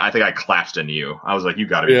 I think I clapped into you. I was like, you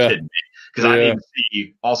got to be kidding me. Because I didn't even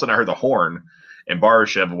see, all of a sudden I heard the horn, and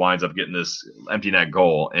Barbashev winds up getting this empty net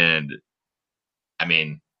goal. And, I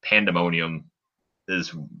mean, pandemonium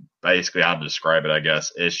is basically how to describe it, I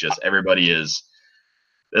guess. It's just everybody is.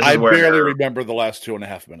 I barely remember the last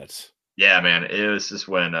 2.5 minutes. Yeah, man. It was just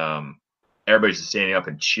when everybody's just standing up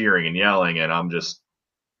and cheering and yelling, and I'm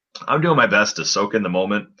doing my best to soak in the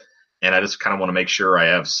moment. And I just kind of want to make sure I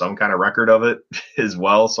have some kind of record of it as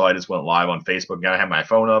well. So I just went live on Facebook and I had my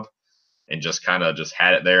phone up and just kind of just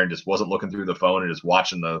had it there and just wasn't looking through the phone and just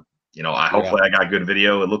watching hopefully I got good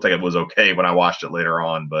video. It looked like it was okay when I watched it later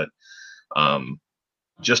on, but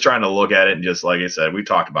just trying to look at it and just, like I said, we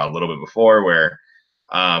talked about a little bit before where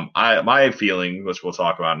my feeling, which we'll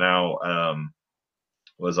talk about now,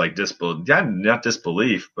 was like not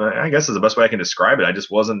disbelief, but I guess is the best way I can describe it. I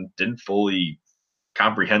just didn't fully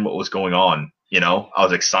comprehend what was going on. I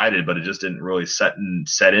was excited, but it just didn't really set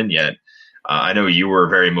in yet. I know you were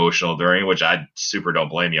very emotional during, which I super don't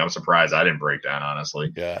blame you. I'm surprised I didn't break down,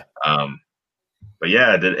 honestly. Yeah. But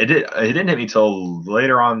yeah, it didn't hit me till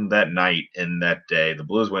later on that night and that day. The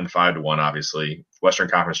Blues win 5-1, obviously, Western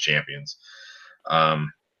Conference champions.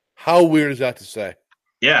 How weird is that to say?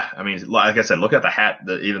 Yeah, I mean, like I said, look at the hat.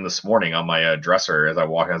 Even this morning on my dresser as I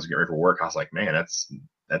walked out to get ready for work, I was like, man,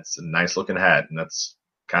 that's a nice looking hat, and that's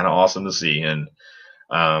kind of awesome to see. And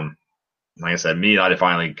like I said, it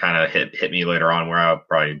finally kind of hit me later on where I'll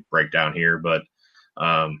probably break down here. But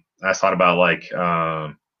I thought about like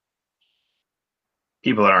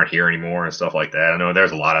people that aren't here anymore and stuff like that. I know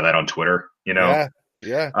there's a lot of that on Twitter. Yeah.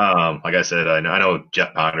 Like I said, I know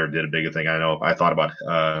Jeff Ponder did a big thing. I know I thought about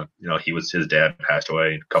his dad passed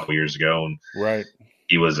away a couple years ago, and right,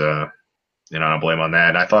 he was I don't blame on that.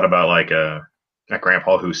 And I thought about like that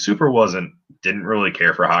grandpa who didn't really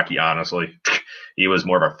care for hockey, honestly. He was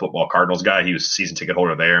more of a football Cardinals guy. He was a season ticket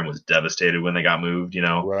holder there and was devastated when they got moved,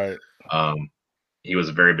 Right. He was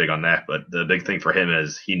very big on that. But the big thing for him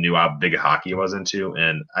is he knew how big hockey he was into.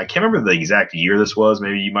 And I can't remember the exact year this was.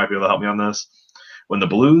 Maybe you might be able to help me on this. When the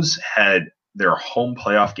Blues had their home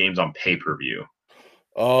playoff games on pay-per-view.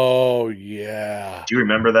 Oh, yeah. Do you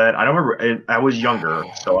remember that? I don't remember. I was younger,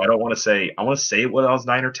 so I don't want to say. I want to say when I was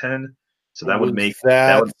 9 or 10. So that would make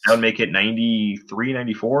that would make it 93,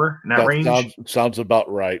 94 in that range. Sounds about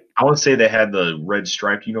right. I want to say they had the red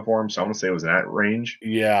striped uniform, so I want to say it was in that range.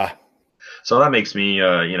 Yeah. So that makes me,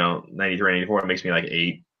 93, 94. It makes me like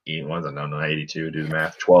 82. Do the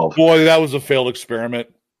math. 12. Boy, that was a failed experiment.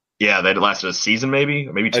 Yeah, that lasted a season, maybe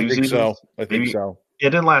 2 seasons. I think so.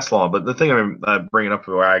 It didn't last long, but the thing I'm bringing up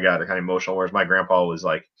where I got kind of emotional, whereas my grandpa was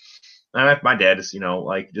like. My dad is, we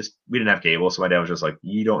didn't have cable, so my dad was just like,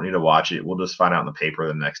 you don't need to watch it. We'll just find out in the paper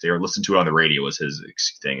the next day or listen to it on the radio was his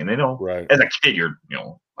thing. And right. As a kid, you're,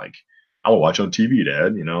 like, I will watch on TV,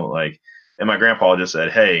 Dad, and my grandpa just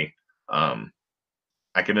said, hey, I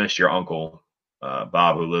convinced your uncle,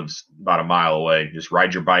 Bob, who lives about a mile away, just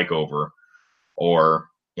ride your bike over or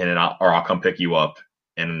I'll come pick you up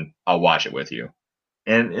and I'll watch it with you.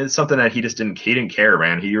 And it's something that he didn't care,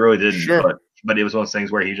 man. He really didn't. Sure. But it was one of those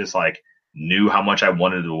things where he just like knew how much I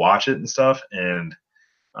wanted to watch it and stuff. And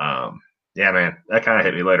yeah, man, that kind of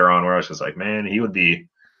hit me later on where I was just like, man, he would be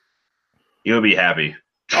happy.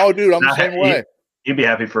 Oh, dude, I'm the same way. He'd be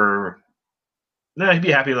happy he'd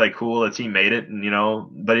be happy like cool the team made it, and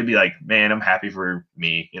but he'd be like, man, I'm happy for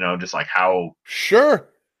me, just like how sure,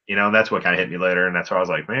 that's what kind of hit me later, and that's why I was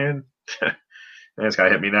like, man, it's kind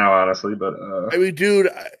of hit me now, honestly. But I mean,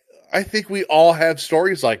 dude. I think we all have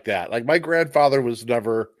stories like that. Like my grandfather was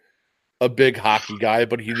never a big hockey guy,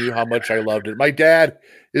 but he knew how much I loved it. My dad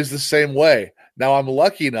is the same way. Now I'm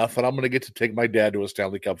lucky enough that I'm going to get to take my dad to a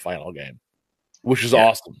Stanley Cup final game, which is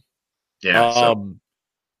awesome. Yeah.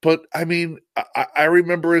 But I mean, I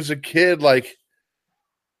remember as a kid, like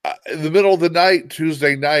in the middle of the night,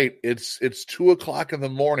 Tuesday night, it's 2:00 in the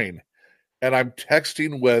morning, and I'm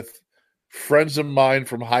texting with friends of mine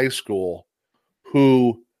from high school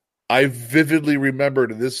who I vividly remember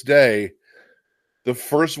to this day, the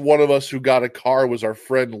first one of us who got a car was our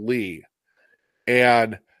friend Lee.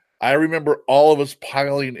 And I remember all of us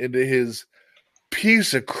piling into his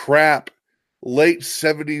piece of crap, late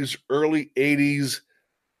 70s, early 80s,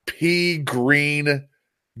 pea green,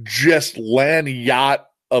 just land yacht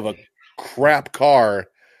of a crap car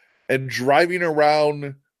and driving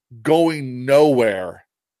around going nowhere,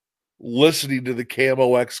 listening to the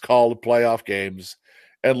KMOX call to playoff games.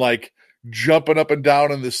 And like jumping up and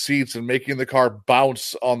down in the seats and making the car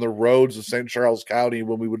bounce on the roads of St. Charles County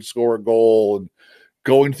when we would score a goal, and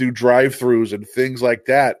going through drive-thrus and things like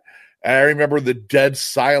that. And I remember the dead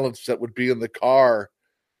silence that would be in the car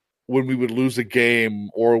when we would lose a game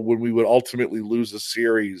or when we would ultimately lose a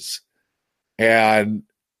series. And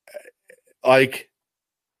like,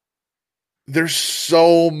 there's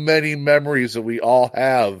so many memories that we all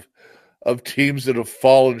have of teams that have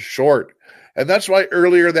fallen short. And that's why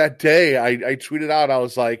earlier that day I tweeted out, I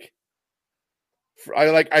was like,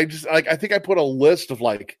 I think I put a list of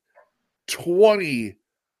like 20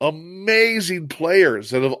 amazing players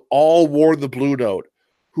that have all worn the blue note,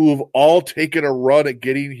 who have all taken a run at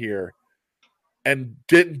getting here and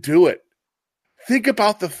didn't do it. Think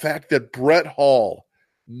about the fact that Brett Hall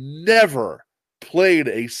never played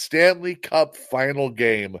a Stanley Cup final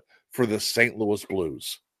game for the St. Louis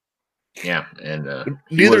Blues. Yeah, and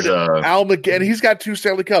neither did Al McGinnis. He's got 2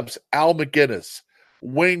 Stanley Cups. Al McGinnis,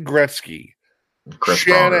 Wayne Gretzky, Chris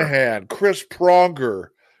Shanahan, Pronger. Chris Pronger,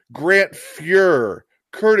 Grant Fuhr,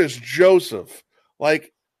 Curtis Joseph.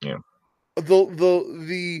 Like, yeah,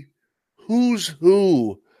 the who's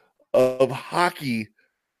who of hockey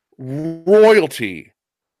royalty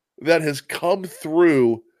that has come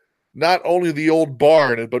through not only the old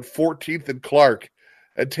barn, but 14th and Clark,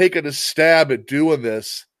 and taken a stab at doing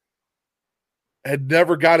this, had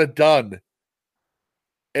never got it done.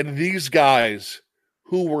 And these guys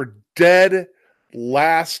who were dead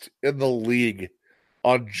last in the league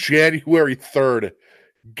on January 3rd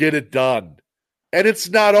get it done. And it's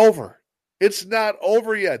not over. It's not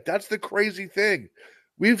over yet. That's the crazy thing.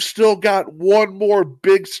 We've still got one more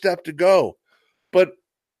big step to go. But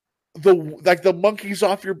the monkey's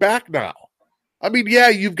off your back now. I mean, yeah,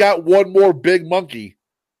 you've got one more big monkey,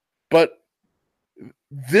 but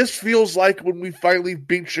this feels like when we finally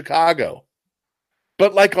beat Chicago,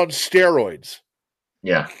 but like on steroids.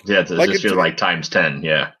 Yeah, it just feels like times 10,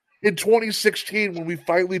 yeah. In 2016, when we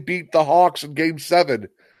finally beat the Hawks in Game 7,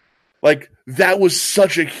 like, that was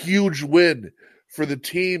such a huge win for the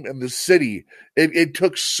team and the city. It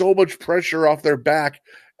took so much pressure off their back,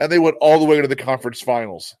 and they went all the way to the conference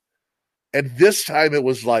finals. And this time it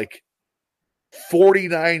was like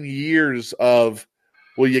 49 years of,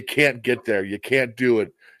 well, you can't get there. You can't do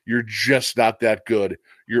it. You're just not that good.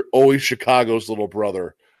 You're always Chicago's little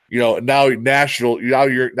brother. You know, now Nashville, now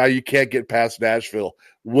you can't get past Nashville.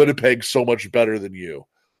 Winnipeg's so much better than you.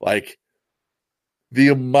 Like, the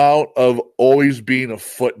amount of always being a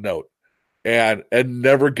footnote and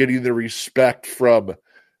never getting the respect from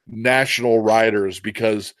national writers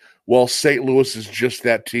because, well, St. Louis is just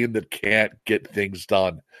that team that can't get things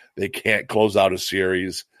done. They can't close out a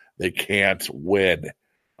series. They can't win.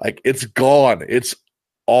 Like, it's gone. It's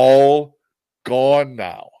all gone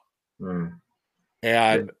now.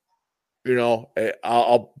 And, you know,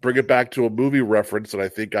 I'll bring it back to a movie reference that I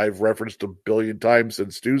think I've referenced a billion times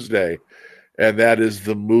since Tuesday, and that is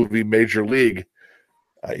the movie Major League.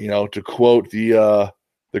 You know, to quote the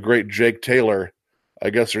great Jake Taylor,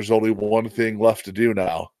 I guess there's only one thing left to do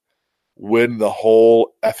now: win the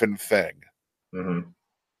whole effing thing.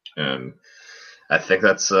 Mm-hmm. And I think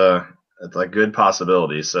that's a good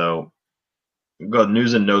possibility. So, go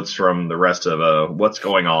news and notes from the rest of what's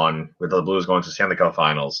going on with the Blues going to Stanley Cup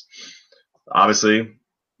Finals. Obviously,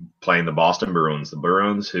 playing the Boston Bruins. The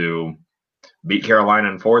Bruins who beat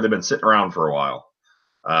Carolina in 4. They've been sitting around for a while.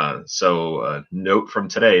 So, note from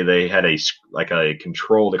today, they had they call it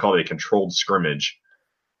a controlled scrimmage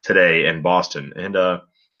today in Boston. And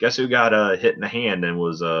guess who got hit in the hand and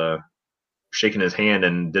was shaking his hand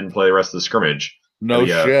and didn't play the rest of the scrimmage? No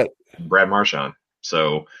shit. Brad Marchand.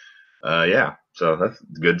 So, yeah. So that's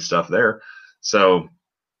good stuff there. So,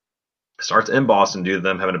 starts in Boston due to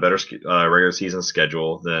them having a better regular season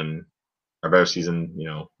schedule than a better season, you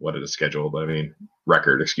know, what is a schedule? But I mean,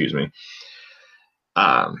 record, excuse me.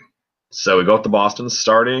 So we go up to Boston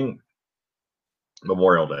starting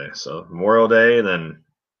Memorial Day. So Memorial Day, then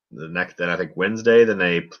I think Wednesday, then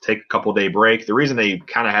they take a couple day break. The reason they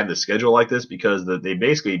kind of had the schedule like this because they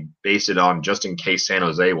basically based it on just in case San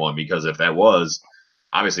Jose won, because if that was,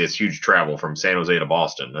 obviously it's huge travel from San Jose to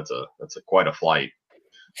Boston. That's quite a flight.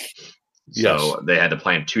 So They had to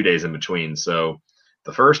plan 2 days in between. So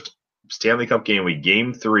the first Stanley Cup game,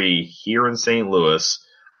 Game 3 here in St. Louis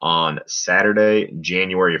on Saturday,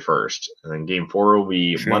 January 1st. And then Game 4 will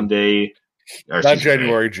be June. Monday. Not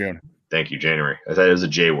January, June. Thank you, January. I thought it was a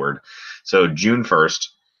J word. So June 1st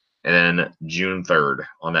and then June 3rd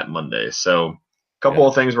on that Monday. So a couple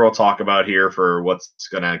of things we'll talk about here for what's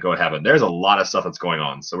going to go happen. There's a lot of stuff that's going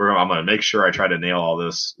on. So I'm going to make sure I try to nail all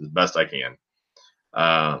this as best I can.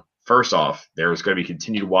 first off, there's going to be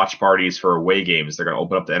continued watch parties for away games. They're going to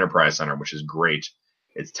open up the Enterprise Center, which is great.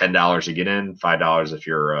 It's $10 to get in, $5 if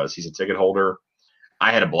you're a season ticket holder.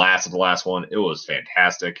 I had a blast at the last one. It was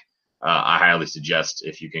fantastic. I highly suggest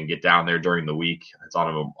if you can get down there during the week. It's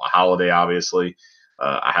on a holiday, obviously.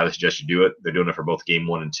 I highly suggest you do it. They're doing it for both game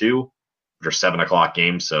 1 and 2, which are 7 o'clock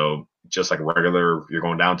games. So just like regular, you're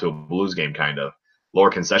going down to a Blues game kind of. Lower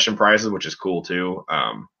concession prices, which is cool too.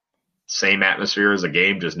 Same atmosphere as a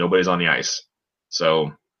game, just nobody's on the ice.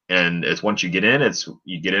 So, and it's once you get in,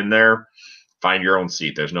 you get in there, find your own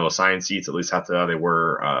seat. There's no assigned seats, at least how they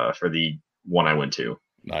were for the one I went to.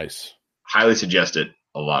 Nice. Highly suggest it.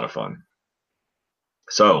 A lot of fun.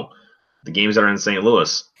 So, the games that are in St.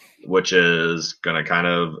 Louis, which is going to kind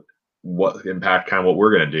of impact what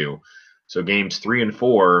we're going to do. So games 3 and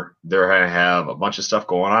 4, they're going to have a bunch of stuff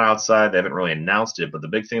going on outside. They haven't really announced it, but the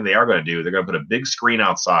big thing they are going to do, they're going to put a big screen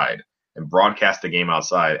outside and broadcast the game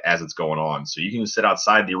outside as it's going on. So you can sit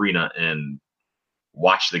outside the arena and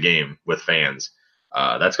watch the game with fans.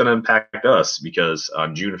 That's going to impact us because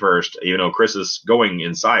on June 1st, even though Chris is going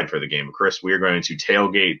inside for the game, Chris, we are going to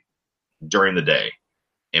tailgate during the day.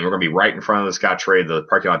 And we're going to be right in front of the Scottrade, the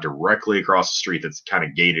parking lot directly across the street that's kind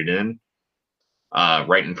of gated in,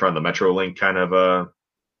 right in front of the Metrolink kind of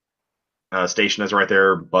station that's right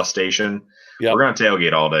there, bus station. Yep. We're going to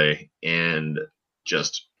tailgate all day and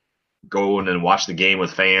just go in and watch the game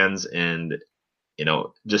with fans and,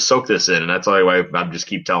 just soak this in. And that's all I just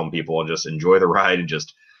keep telling people and just enjoy the ride and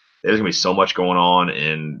just there's going to be so much going on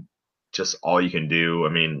and just all you can do. I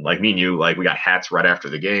mean, like me and you, we got hats right after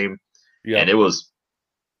the game. Yeah. And it was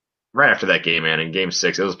right after that game, man. In game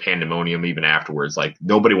 6, it was pandemonium even afterwards.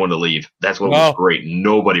 Nobody wanted to leave. That's what was great.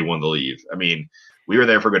 Nobody wanted to leave. I mean, we were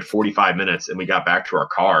there for a good 45 minutes and we got back to our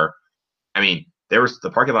car. I mean,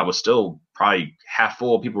 the parking lot was still probably half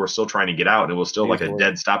full. People were still trying to get out, and it was still a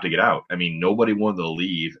dead stop to get out. I mean, nobody wanted to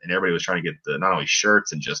leave, and everybody was trying to get not only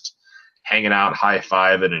shirts and just hanging out,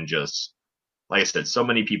 high-fiving, and just, like I said, so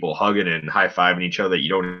many people hugging and high-fiving each other that you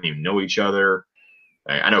don't even know each other.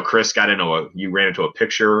 I know Chris you ran into a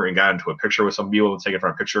picture and got into a picture with some people taking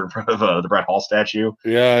a picture in front of the Brett Hall statue.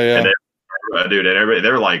 Yeah. And and everybody,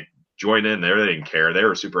 they were joining in there. They didn't care. They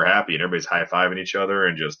were super happy, and everybody's high-fiving each other,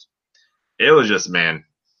 and it was just, man,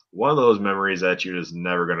 one of those memories that you're just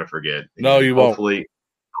never going to forget. No, you won't. Hopefully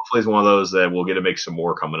it's one of those that we'll get to make some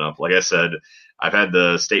more coming up. Like I said, I've had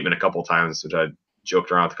the statement a couple times, which I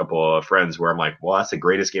joked around with a couple of friends where I'm like, well, that's the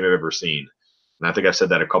greatest game I've ever seen. And I think I've said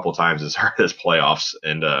that a couple times as far as playoffs.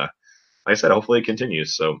 And like I said, hopefully it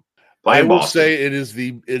continues. So I will say it's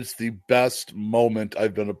the best moment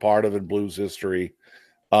I've been a part of in Blues history.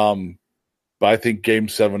 But I think Game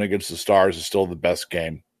 7 against the Stars is still the best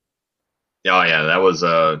game. Oh yeah, that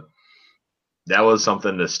was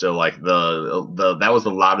something that's still that was the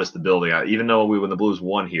loudest the building. Even though when the Blues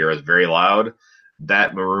won here, it was very loud.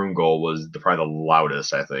 That Maroon goal was probably the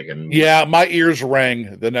loudest, I think. And yeah, my ears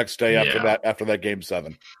rang the next day after that Game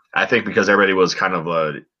 7. I think because everybody was kind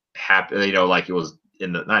of happy, it was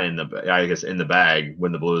in the bag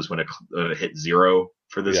when the Blues when it hit 0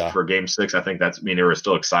 for Game 6. I think they were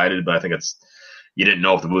still excited, but I think you didn't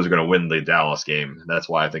know if the Blues were going to win the Dallas game. That's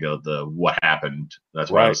why I think of what happened.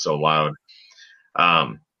 That's why it was so loud.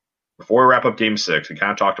 Before we wrap up Game 6, we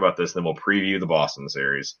kind of talked about this, then we'll preview the Boston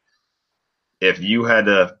series. If you had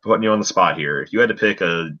to put you on the spot here, if you had to pick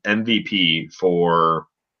a MVP for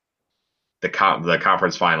the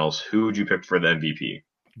conference finals, who would you pick for the MVP?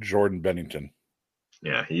 Jordan Binnington.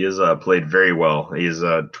 Yeah, he has played very well. He's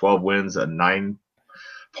 12 wins, a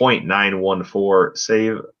 9.914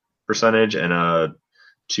 save percentage, and a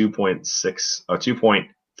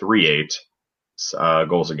 2.38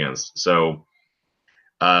 goals against. So,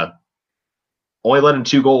 only let in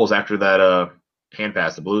 2 goals after that hand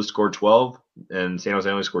pass. The Blues scored 12, and San Jose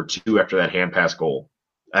only scored 2 after that hand pass goal.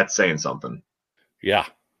 That's saying something. Yeah,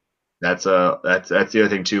 that's the other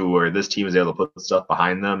thing too, where this team is able to put stuff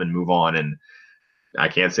behind them and move on. And I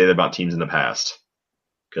can't say that about teams in the past,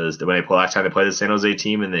 because last time they played the San Jose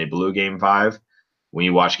team and they blew Game 5. When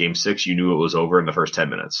you watch Game 6, you knew it was over in the first 10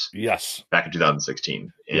 minutes. Yes, back in 2016,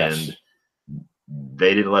 yes. And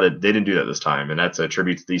they didn't do that this time, and that's a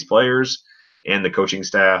tribute to these players and the coaching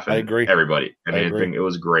staff. And I agree. Everybody. I think it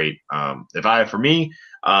was great. And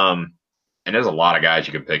there's a lot of guys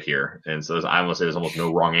you can pick here, and so I'm gonna say there's almost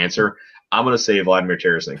no wrong answer. I'm gonna say Vladimir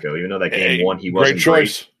Tarasenko, even though that game 1 he wasn't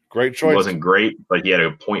great. Great choice. He wasn't great, but he had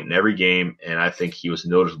a point in every game, and I think he was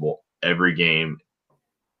noticeable every game.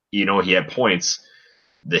 He had points.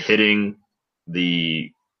 The hitting,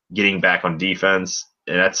 the getting back on defense,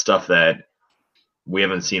 and that's stuff that we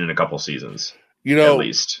haven't seen in a couple seasons. At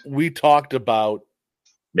least we talked about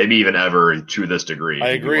maybe even ever to this degree. I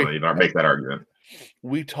agree. You want to make that argument.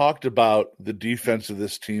 We talked about the defense of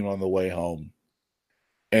this team on the way home.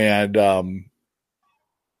 And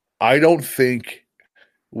I don't think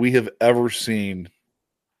we have ever seen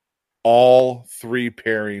all three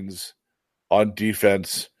pairings on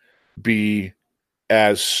defense be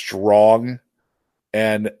as strong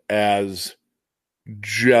and as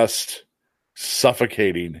just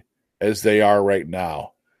suffocating as they are right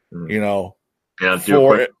now. You know, yeah.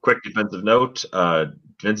 Do a quick defensive note.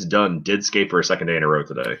 Vince Dunn did skate for a second day in a row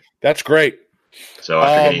today. That's great. So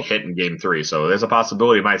after getting hit in Game 3, so there's a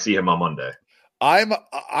possibility you might see him on Monday.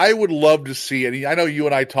 I would love to see it. I know you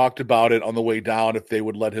and I talked about it on the way down if they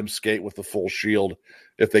would let him skate with the full shield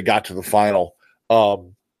if they got to the final.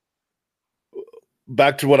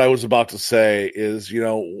 Back to what I was about to say is, you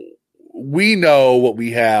know, we know what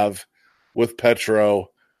we have with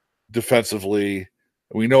Petro defensively.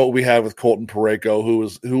 We know what we have with Colton Parayko,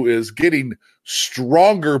 who is getting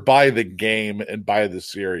stronger by the game and by the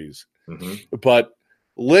series. Mm-hmm. But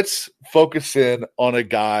let's focus in on a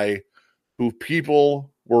guy who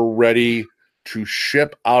people were ready to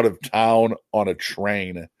ship out of town on a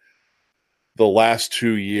train the last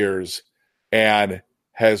 2 years and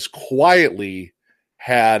has quietly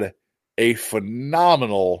had a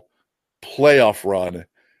phenomenal playoff run,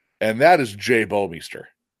 and that is Jay Bouwmeester.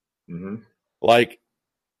 Mm-hmm. Like,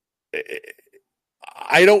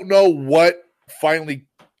 I don't know what finally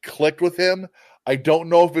clicked with him. I don't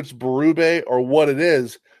know if it's Berube or what it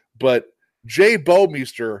is, but Jay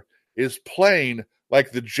Bouwmeester is playing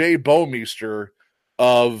like the Jay Bouwmeester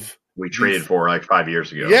of we traded for like 5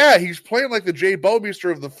 years ago. Yeah, he's playing like the Jay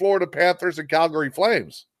Bouwmeester of the Florida Panthers and Calgary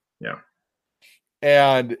Flames. Yeah.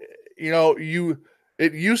 And, you know,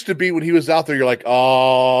 it used to be when he was out there, you're like,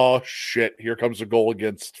 oh, shit, here comes a goal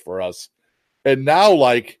against for us. And now,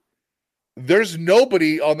 like, there's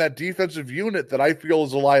nobody on that defensive unit that I feel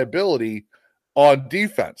is a liability on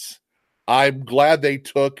defense. I'm glad they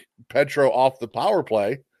took Petro off the power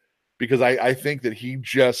play because I think that he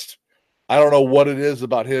just, I don't know what it is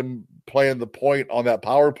about him playing the point on that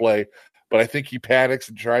power play, but I think he panics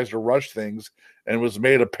and tries to rush things and was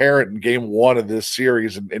made apparent in Game 1 of this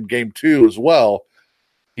series and in Game 2 as well.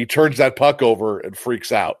 He turns that puck over and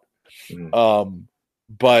freaks out. Mm-hmm.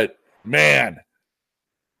 But, man,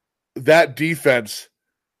 that defense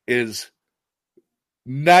is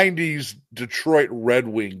 90s Detroit Red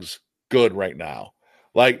Wings good right now.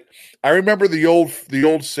 Like, I remember the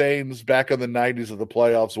old sayings back in the 90s of the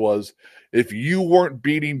playoffs was, if you weren't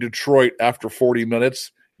beating Detroit after 40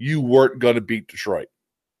 minutes, you weren't going to beat Detroit.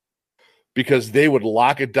 Because they would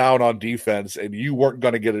lock it down on defense and you weren't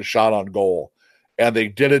going to get a shot on goal. And they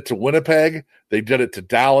did it to Winnipeg, they did it to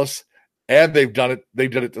Dallas, and they did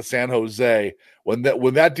it to San Jose. When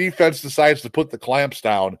that defense decides to put the clamps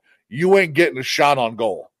down, you ain't getting a shot on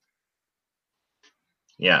goal.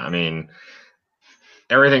 Yeah, I mean,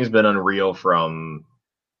 everything's been unreal from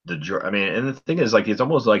and the thing is, like, it's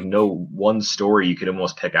almost like no one story you could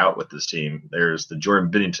almost pick out with this team. There's the Jordan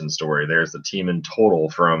Binnington story. There's the team in total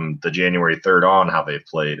from the January 3rd on, how they've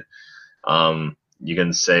played. You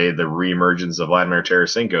can say the reemergence of Vladimir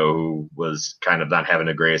Tarasenko, who was kind of not having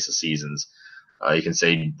the greatest of seasons. You can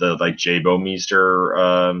say Jay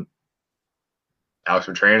Bouwmeester, Alex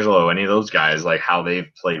Pietrangelo, any of those guys, like how they've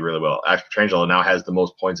played really well. Alex Pietrangelo now has the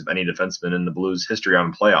most points of any defenseman in the Blues history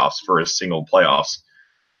on playoffs for a single playoffs.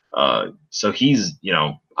 So he's,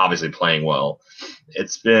 obviously playing well.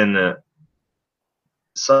 It's been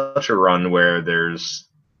such a run where there's,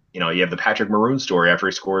 you have the Patrick Maroon story after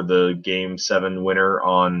he scored the Game 7 winner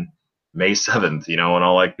on May 7th, and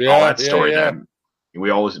all that story. Yeah. It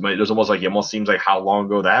was almost like, it almost seems like how long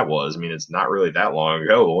ago that was. I mean, it's not really that long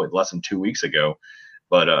ago, less than 2 weeks ago,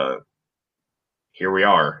 but here we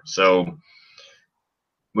are. So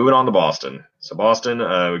moving on to Boston. So Boston,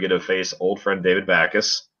 we get to face old friend David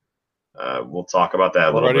Backes. We'll talk about that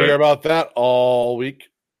a little bit. We're going to hear about that all week.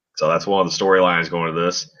 So that's one of the storylines going to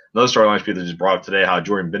this. Another storyline people just brought up today, how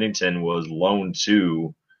Jordan Binnington was loaned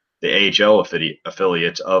to the AHL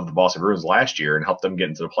affiliate of the Boston Bruins last year and helped them get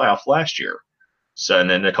into the playoffs last year. So, and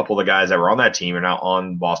then a couple of the guys that were on that team are now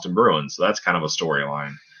on Boston Bruins. So that's kind of a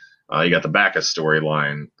storyline. You got the Backes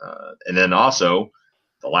storyline. And then also,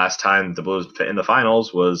 the last time the Blues fit in the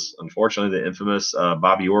finals was, unfortunately, the infamous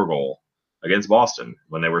Bobby Orr goal against Boston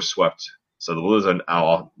when they were swept. So the Blues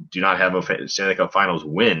do not have a Stanley Cup Finals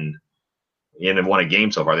win and have won a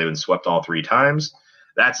game so far. They've been swept all 3 times.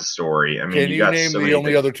 That's a story. I mean, can you name the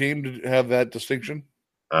only other team to have that distinction?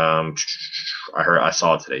 I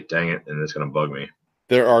saw it today. Dang it, and it's going to bug me.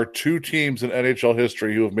 There are 2 teams in NHL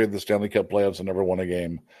history who have made the Stanley Cup playoffs and never won a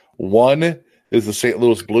game. One is the St.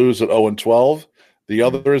 Louis Blues at 0-12. The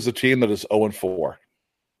other is a team that is 0-4.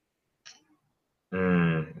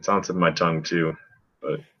 It's on the tip of my tongue too,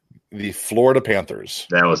 but the Florida Panthers.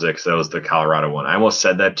 That was it. 'Cause that was the Colorado one. I almost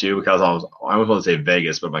said that too because I almost want to say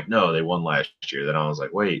Vegas, but I'm like, no, they won last year. Then I was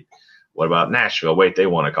like, wait, what about Nashville? Wait, they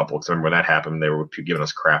won a couple. Because remember when that happened, they were giving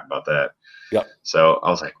us crap about that. Yep. So I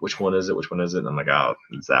was like, which one is it? Which one is it? And I'm like, oh,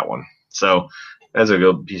 it's that one. So that's a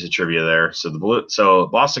good piece of trivia there. So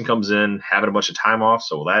Boston comes in having a bunch of time off.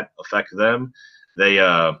 So will that affect them?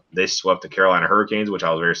 They swept the Carolina Hurricanes, which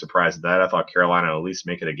I was very surprised at that. I thought Carolina would at least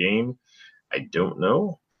make it a game. I don't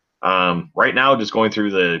know. Right now, just going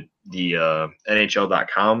through the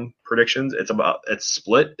NHL.com predictions, it's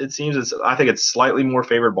split. It seems I think it's slightly more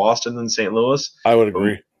favored Boston than St. Louis. I would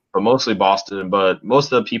agree, but mostly Boston. But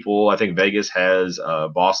most of the people, I think Vegas has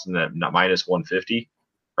Boston at minus 150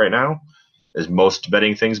 right now. Is most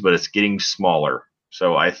betting things, but it's getting smaller.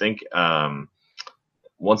 So I think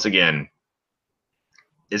once again,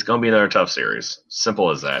 it's going to be another tough series. Simple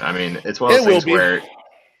as that. I mean, it's one of those things where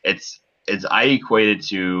I equate it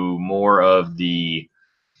to more of the,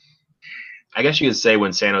 I guess you could say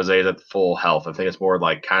when San Jose is at full health. I think it's more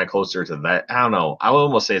like kind of closer to that. I don't know. I would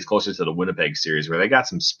almost say it's closer to the Winnipeg series where they got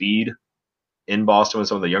some speed in Boston with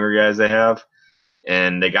some of the younger guys they have.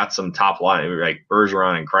 And they got some top line, like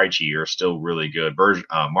Bergeron and Krejci are still really good.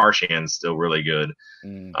 Marchand's still really good.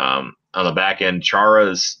 On the back end, Chara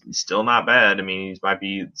is still not bad. I mean, he might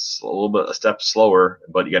be a step slower,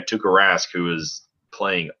 but you got Tuukka Rask, who is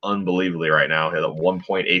playing unbelievably right now. He has a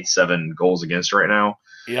 1.87 goals against right now.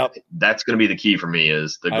 Yep. That's going to be the key for me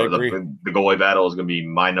is the goalie battle is going to be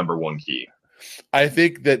my number one key. I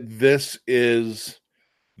think that this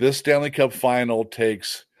Stanley Cup final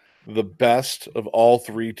takes the best of all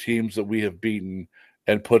three teams that we have beaten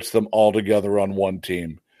and puts them all together on one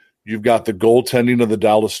team. You've got the goaltending of the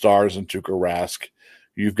Dallas Stars and Tuukka Rask.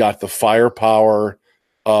 You've got the firepower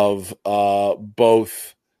of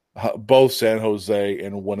both San Jose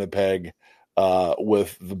and Winnipeg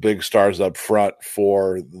with the big stars up front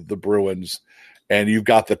for the Bruins. And you've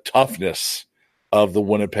got the toughness of the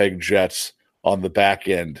Winnipeg Jets on the back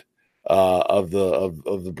end of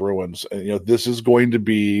the Bruins. And, this is going to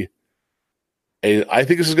be I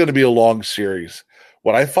think this is going to be a long series.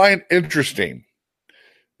 What I find interesting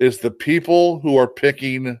is the people who are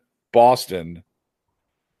picking Boston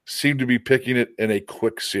seem to be picking it in a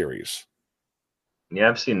quick series. Yeah,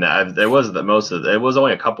 I've seen that. There was it was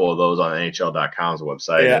only a couple of those on NHL.com's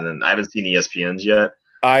website, and then I haven't seen ESPN's yet.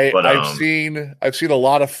 I've seen a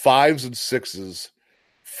lot of 5s and 6s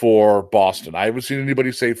for Boston. I haven't seen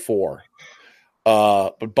anybody say 4.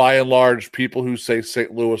 But by and large, people who say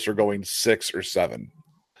St. Louis are going 6 or 7.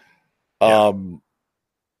 Yeah.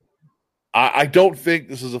 I don't think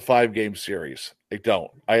this is a 5-game series. I don't.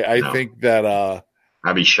 I think that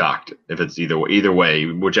I'd be shocked if it's either way,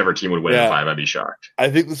 whichever team would win in 5. I'd be shocked. I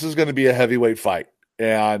think this is going to be a heavyweight fight,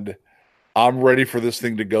 and I'm ready for this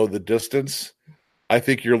thing to go the distance. I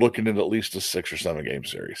think you're looking at least a 6 or 7 game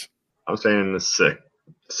series. I'm saying the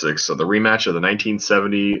 6. So the rematch of the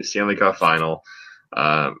 1970 Stanley Cup Final.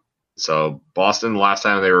 So Boston, the last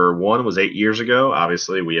time they were won was 8 years ago.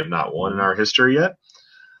 Obviously, we have not won in our history yet.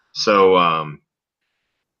 So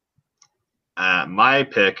my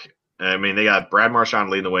pick, I mean, they got Brad Marchand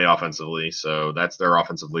leading the way offensively, so that's their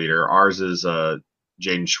offensive leader. Ours is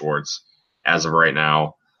Jaden Schwartz as of right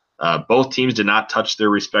now. Both teams did not touch their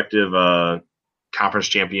respective conference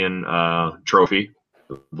champion trophy.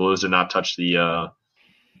 The Blues did not touch the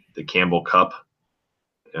Campbell Cup.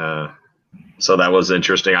 So that was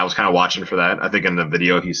interesting. I was kind of watching for that. I think in the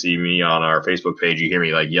video, if you see me on our Facebook page, you hear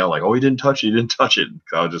me yell oh, he didn't touch it.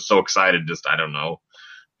 I was just so excited. I don't know.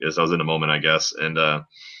 Because I was in the moment, I guess. And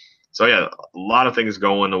so, yeah, a lot of things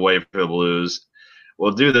going away for the Blues.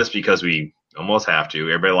 We'll do this because we almost have to.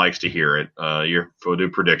 Everybody likes to hear it. We'll do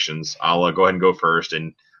predictions. I'll go ahead and go first.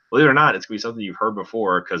 And believe it or not, it's going to be something you've heard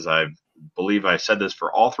before because I believe I said this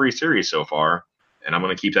for all 3 series so far. And I'm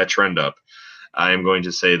going to keep that trend up. I am going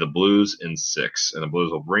to say the Blues in 6, and the Blues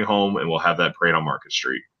will bring home, and we'll have that parade on Market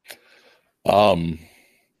Street. You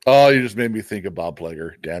just made me think of Bob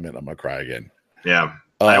Plager. Damn it, I'm going to cry again. Yeah.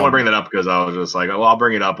 I don't want to bring that up because I was just like, well, I'll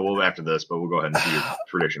bring it up after this, but we'll go ahead and do your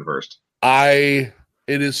prediction first. It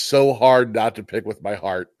is so hard not to pick with my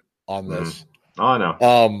heart on this. Oh, I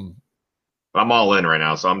know. I'm all in right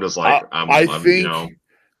now, so I'm just like, I think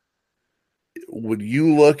when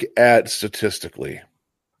you look at statistically,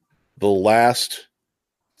 the last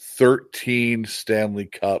 13 Stanley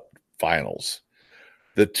Cup finals,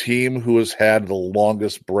 the team who has had the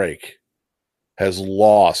longest break has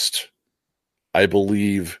lost, I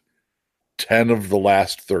believe, 10 of the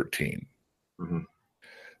last 13.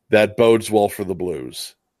 That bodes well for the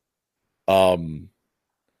Blues. The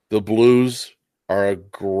Blues are a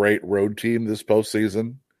great road team this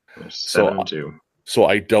postseason. 7-2. So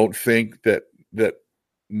I don't think that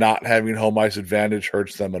not having home ice advantage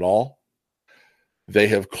hurts them at all. They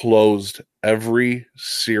have closed every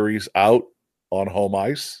series out on home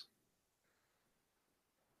ice.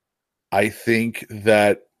 I think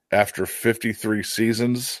that after 53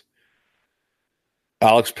 seasons,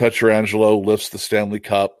 Alex Pietrangelo lifts the Stanley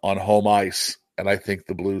Cup on home ice, and I think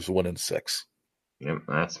the Blues win in 6. Yep,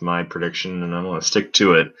 that's my prediction, and I'm going to stick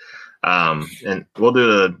to it. And we'll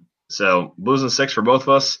do Blues in 6 for both of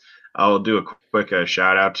us. I'll do a quick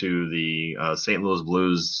shout out to the St. Louis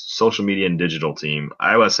Blues social media and digital team.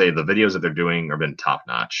 I would say the videos that they're doing have been top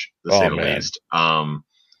notch, to say the least.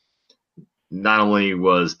 Not only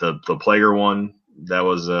was the player one that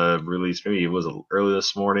was released, maybe it was early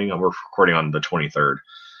this morning. We're recording on the 23rd,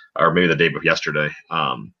 or maybe the day before yesterday,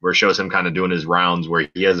 where it shows him kind of doing his rounds, where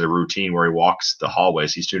he has a routine where he walks the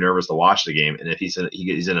hallways. He's too nervous to watch the game, and if he's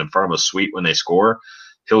in front of a suite when they score,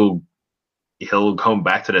 he'll come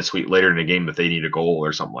back to that suite later in the game if they need a goal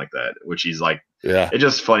or something like that. Which he's like, it's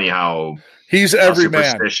just funny how he's every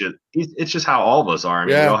man. It's just how all of us are. I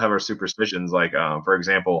mean, we all have our superstitions. Like, for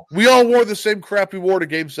example, we all wore the same crap we wore to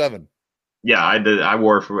Game 7. Yeah, I did. I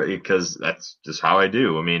wore it because that's just how I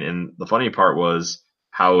do. I mean, and the funny part was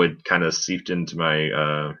how it kind of seeped into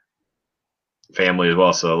my family as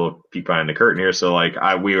well. So a little peek behind the curtain here. So like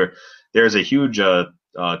there's a huge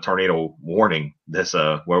tornado warning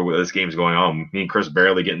where this game's going on. Me and Chris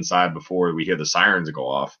barely get inside before we hear the sirens go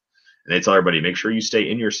off, and they tell everybody, make sure you stay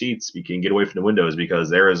in your seats. You can get away from the windows because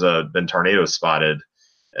there has been tornadoes spotted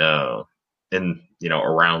around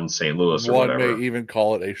St. Louis or whatever. One may even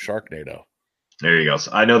call it a Sharknado. There you go.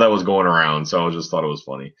 So I know that was going around, so I just thought it was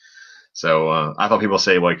funny. So I thought people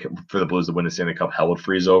say, like, for the Blues to win the Stanley Cup, hell would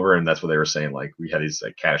freeze over, and that's what they were saying. Like, we had these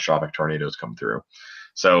catastrophic tornadoes come through.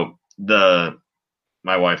 So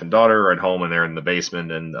my wife and daughter are at home, and they're in the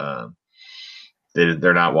basement, and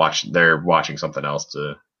they're not watching. They're watching something else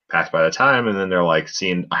to pass by the time, and then they're like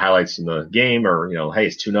seeing highlights in the game, or hey,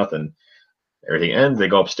 it's 2-0. Everything ends. They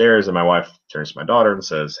go upstairs, and my wife turns to my daughter and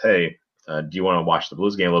says, "Hey, do you want to watch the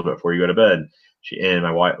Blues game a little bit before you go to bed?"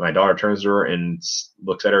 My daughter turns to her and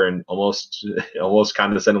looks at her and almost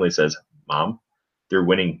condescendingly says, "Mom, they're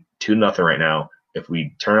winning 2-0 right now. If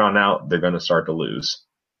we turn on now, they're going to start to lose."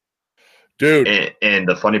 Dude. And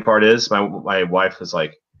the funny part is my wife was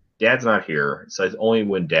like, "Dad's not here." It says only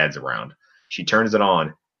when Dad's around. She turns it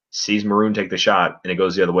on, sees Maroon take the shot, and it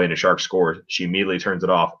goes the other way and the Sharks score. She immediately turns it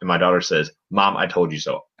off. And my daughter says, "Mom, I told you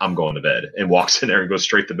so. I'm going to bed," and walks in there and goes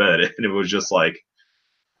straight to bed. And it was just like,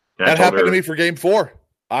 that happened to me for Game 4.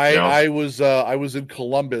 I was in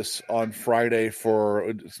Columbus on Friday for,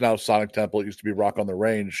 it's now Sonic Temple. It used to be Rock on the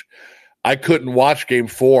Range. I couldn't watch Game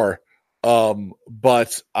 4,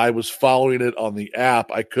 but I was following it on the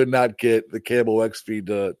app. I could not get the KMOX feed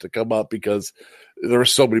to come up because there were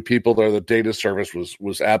so many people there. The data service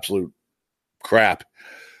was absolute crap.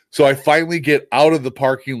 So I finally get out of the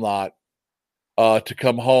parking lot to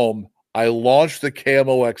come home. I launched the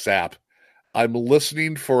KMOX app. I'm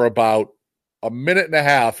listening for about a minute and a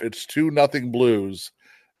half. It's 2-0 Blues,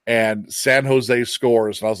 and San Jose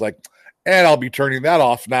scores. And I was like, and I'll be turning that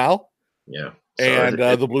off now. Yeah. So and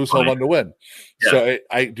the Blues hold on to win. Yeah. So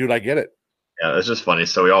I get it. Yeah, it's just funny.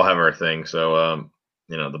 So we all have our thing. So,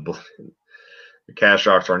 the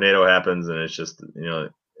catastrophic tornado happens, and it's just,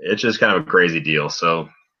 it's just kind of a crazy deal. So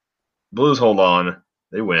Blues hold on.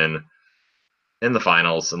 They win in the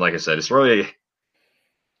finals. And like I said, it's really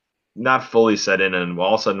not fully set in, and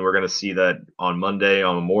all of a sudden we're going to see that on Monday,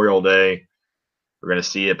 on Memorial Day, we're going to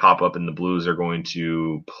see it pop up, and the Blues are going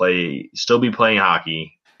to still be playing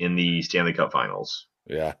hockey in the Stanley Cup Finals.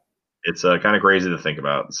 Yeah, it's kind of crazy to think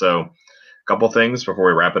about. So, a couple things before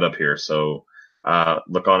we wrap it up here. So,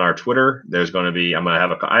 look on our Twitter. There's going to be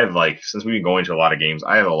since we've been going to a lot of games,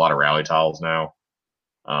 I have a lot of rally towels now.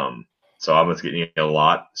 So I'm going to get a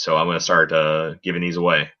lot. So I'm going to start giving these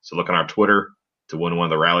away. So look on our Twitter to win one of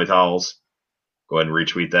the rally towels. Go ahead and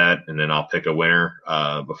retweet that, and then I'll pick a winner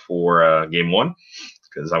before Game 1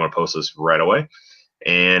 because I'm going to post this right away.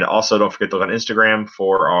 And also, don't forget to look on Instagram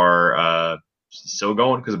for our still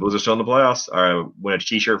going because the Blues are still in the playoffs. Win a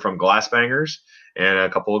T-shirt from Glass Bangers and a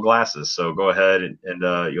couple of glasses. So go ahead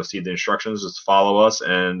and you'll see the instructions. Just follow us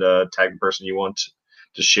and tag the person you want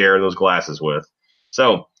to share those glasses with.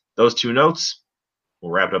 So those two notes,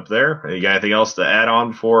 we'll wrap it up there. You got anything else to add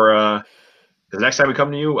on for? The next time we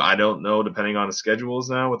come to you, I don't know, depending on the schedules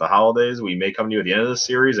now with the holidays, we may come to you at the end of the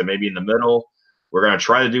series and maybe in the middle. We're going to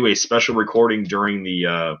try to do a special recording during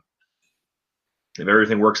the if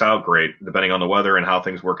everything works out, great. Depending on the weather and how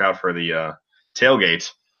things work out for the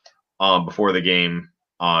tailgate before the game,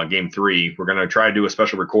 game 3, we're going to try to do a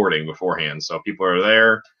special recording beforehand. So if people are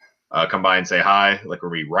there, come by and say hi. Like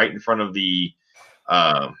we'll be right in front of the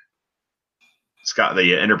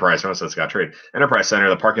Enterprise. I almost said Scott Trade Enterprise Center,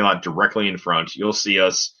 the parking lot directly in front. You'll see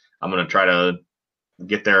us. I'm going to try to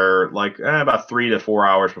get there like about 3 to 4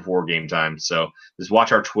 hours before game time. So just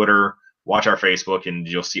watch our Twitter, watch our Facebook, and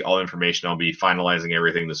you'll see all the information. I'll be finalizing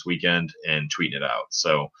everything this weekend and tweeting it out.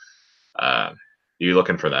 So you're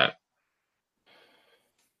looking for that.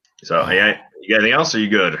 So yeah, you got anything else? Or are you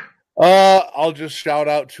good? I'll just shout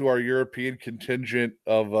out to our European contingent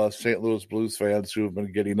of St. Louis Blues fans who have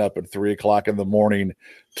been getting up at 3:00 in the morning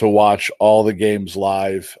to watch all the games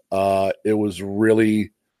live. It was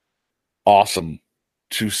really awesome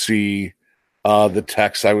to see the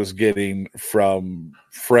texts I was getting from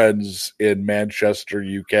friends in Manchester,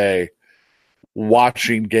 UK,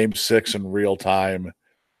 watching Game 6 in real time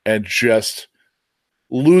and just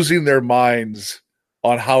losing their minds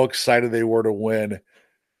on how excited they were to win.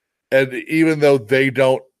 And even though they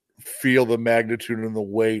don't feel the magnitude and the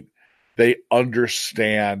weight, they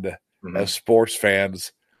understand as sports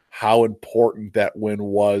fans how important that win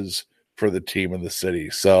was for the team in the city.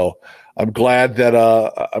 So I'm glad that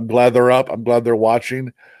they're up. I'm glad they're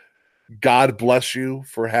watching. God bless you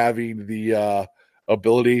for having the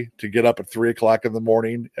ability to get up at 3:00 in the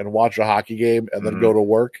morning and watch a hockey game and then go to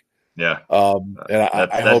work. Yeah. And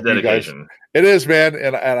I hope dedication. You guys, it is, man.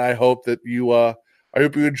 And I hope that you, I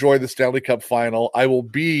hope you enjoy the Stanley Cup final. I will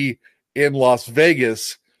be in Las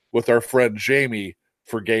Vegas with our friend Jamie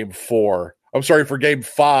for Game 5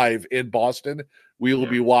 in Boston. We will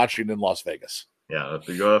be watching in Las Vegas. Yeah, if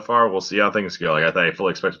we go that far, we'll see how things go. Like I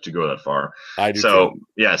fully expect it to go that far. I do. So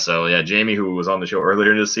Jamie, who was on the show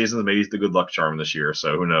earlier this season, maybe he's the good luck charm this year.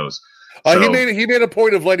 So who knows? He made a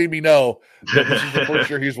point of letting me know that this is the first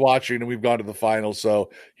year he's watching, and we've gone to the finals.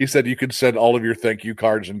 So he said you can send all of your thank you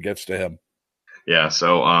cards and gifts to him. Yeah.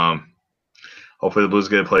 So hopefully the Blues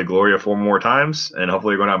get to play Gloria 4 more times, and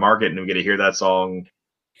hopefully we're going to market and we get to hear that song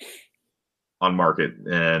on market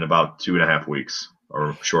in about 2.5 weeks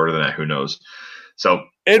or shorter than that. Who knows? So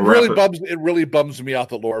it really bums me out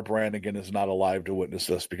that Laura Branigan is not alive to witness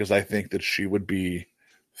this, because I think that she would be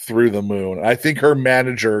through the moon. I think her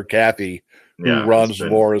manager, Kathy, who runs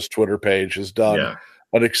Laura's Twitter page, has done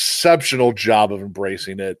an exceptional job of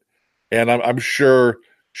embracing it. And I'm sure,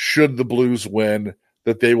 should the Blues win,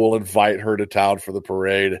 that they will invite her to town for the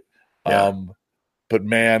parade. Yeah. But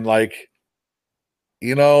man,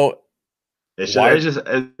 it's just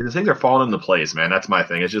things are falling into place, man. That's my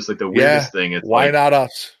thing. It's just like the weirdest thing. It's why not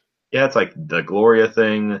us? Yeah, it's like the Gloria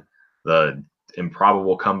thing, the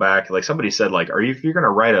improbable comeback. Like somebody said, like, if you're going to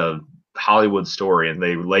write a Hollywood story, and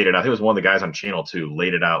they laid it out. I think it was one of the guys on Channel 2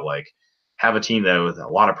 laid it out like, have a team that with a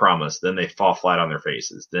lot of promise, then they fall flat on their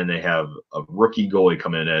faces. Then they have a rookie goalie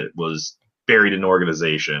come in that was buried in an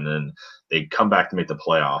organization, and they come back to make the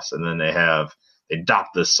playoffs. And then they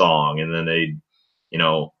adopt this song, and then they,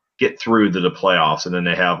 get through to the playoffs. And then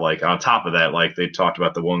they have, like, on top of that, like they talked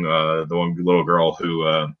about the one little girl who,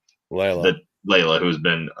 Layla, who's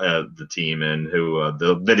been the team, and who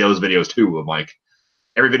the videos too of like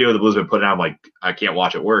every video the Blues have been putting out. I'm like, I can't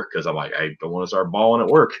watch at work because I'm like, I don't want to start balling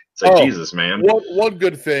at work. It's like, Jesus, man. One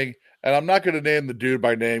good thing, and I'm not going to name the dude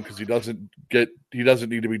by name because he doesn't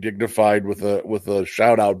need to be dignified with a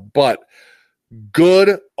shout out, but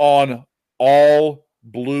good on all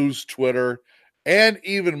Blues Twitter and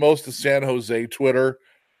even most of San Jose Twitter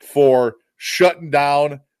for shutting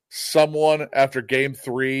down someone after Game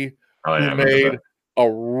 3 who made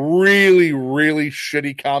a really, really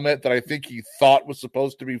shitty comment that I think he thought was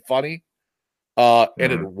supposed to be funny, and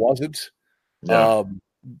it wasn't. Yeah.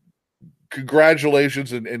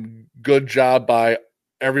 Congratulations and good job by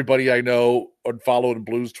everybody I know and follow in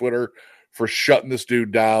Blues Twitter for shutting this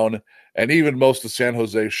dude down, and even most of San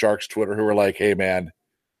Jose Sharks Twitter who were like, "Hey, man,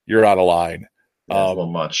 you're out of line." A little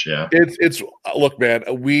much, yeah. It's look, man,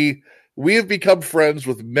 we have become friends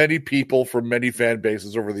with many people from many fan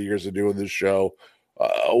bases over the years of doing this show.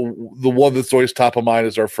 The one that's always top of mind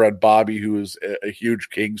is our friend Bobby, who is a huge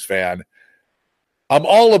Kings fan. I'm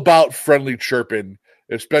all about friendly chirping,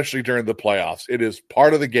 especially during the playoffs. It is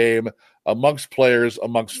part of the game amongst players,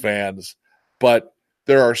 amongst fans, but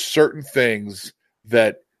there are certain things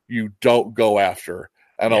that you don't go after.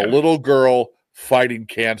 And a little girl fighting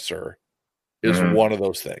cancer is one of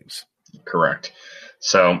those things. Correct.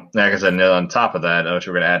 So, like I said, on top of that, which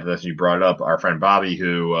we're going to add to this, you brought it up, our friend Bobby,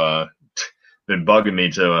 who been bugging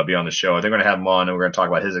me to be on the show. I think we're going to have him on, and we're going to talk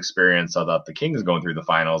about his experience about the Kings going through the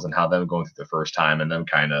finals and how them going through the first time, and them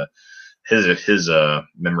kind of his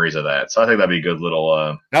memories of that. So I think that'd be a good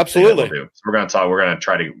little absolutely. So we're gonna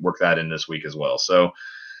try to work that in this week as well. So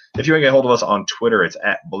if you want to get hold of us on Twitter, it's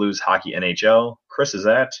at Blues Hockey NHL. Chris is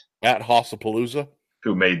at Hossapalooza,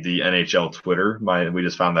 who made the NHL Twitter. We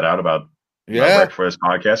just found that out about right before this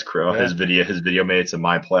podcast. His video made it to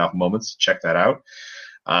My Playoff Moments. Check that out.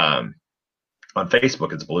 On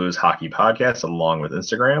Facebook, it's Blues Hockey Podcast, along with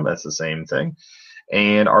Instagram. That's the same thing.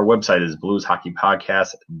 And our website is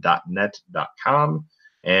blueshockeypodcast.net.com.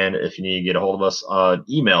 And if you need to get a hold of us on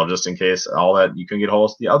email, just in case, all that, you can get a hold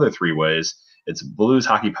of us the other 3 ways. It's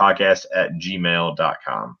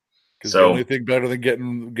blueshockeypodcast@gmail.com. Because the only thing better than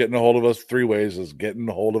getting a hold of us 3 ways is getting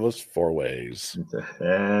a hold of us 4 ways.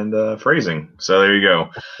 And phrasing. So there you go.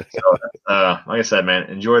 So, like I said, man,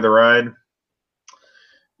 enjoy the ride.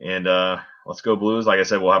 And let's go Blues. Like I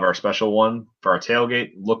said, we'll have our special one for our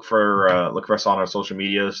tailgate. Look for us on our social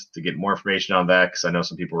medias to get more information on that, because I know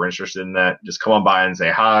some people are interested in that. Just come on by and say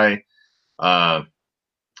hi.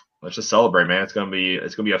 Let's just celebrate, man. It's gonna be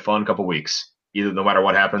a fun couple weeks. No matter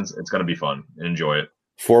what happens, it's gonna be fun. Enjoy it.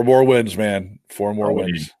 4 more wins, man. 4 more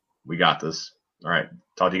wins. We got this. All right.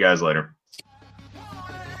 Talk to you guys later.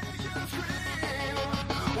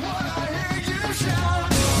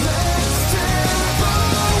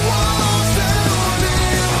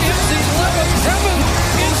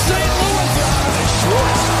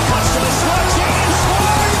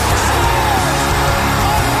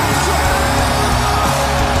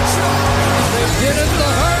 Did it the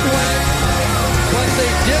hard way, but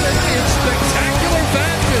they did it in spectacular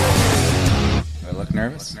fashion. Do I look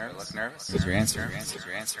nervous? What's your answer?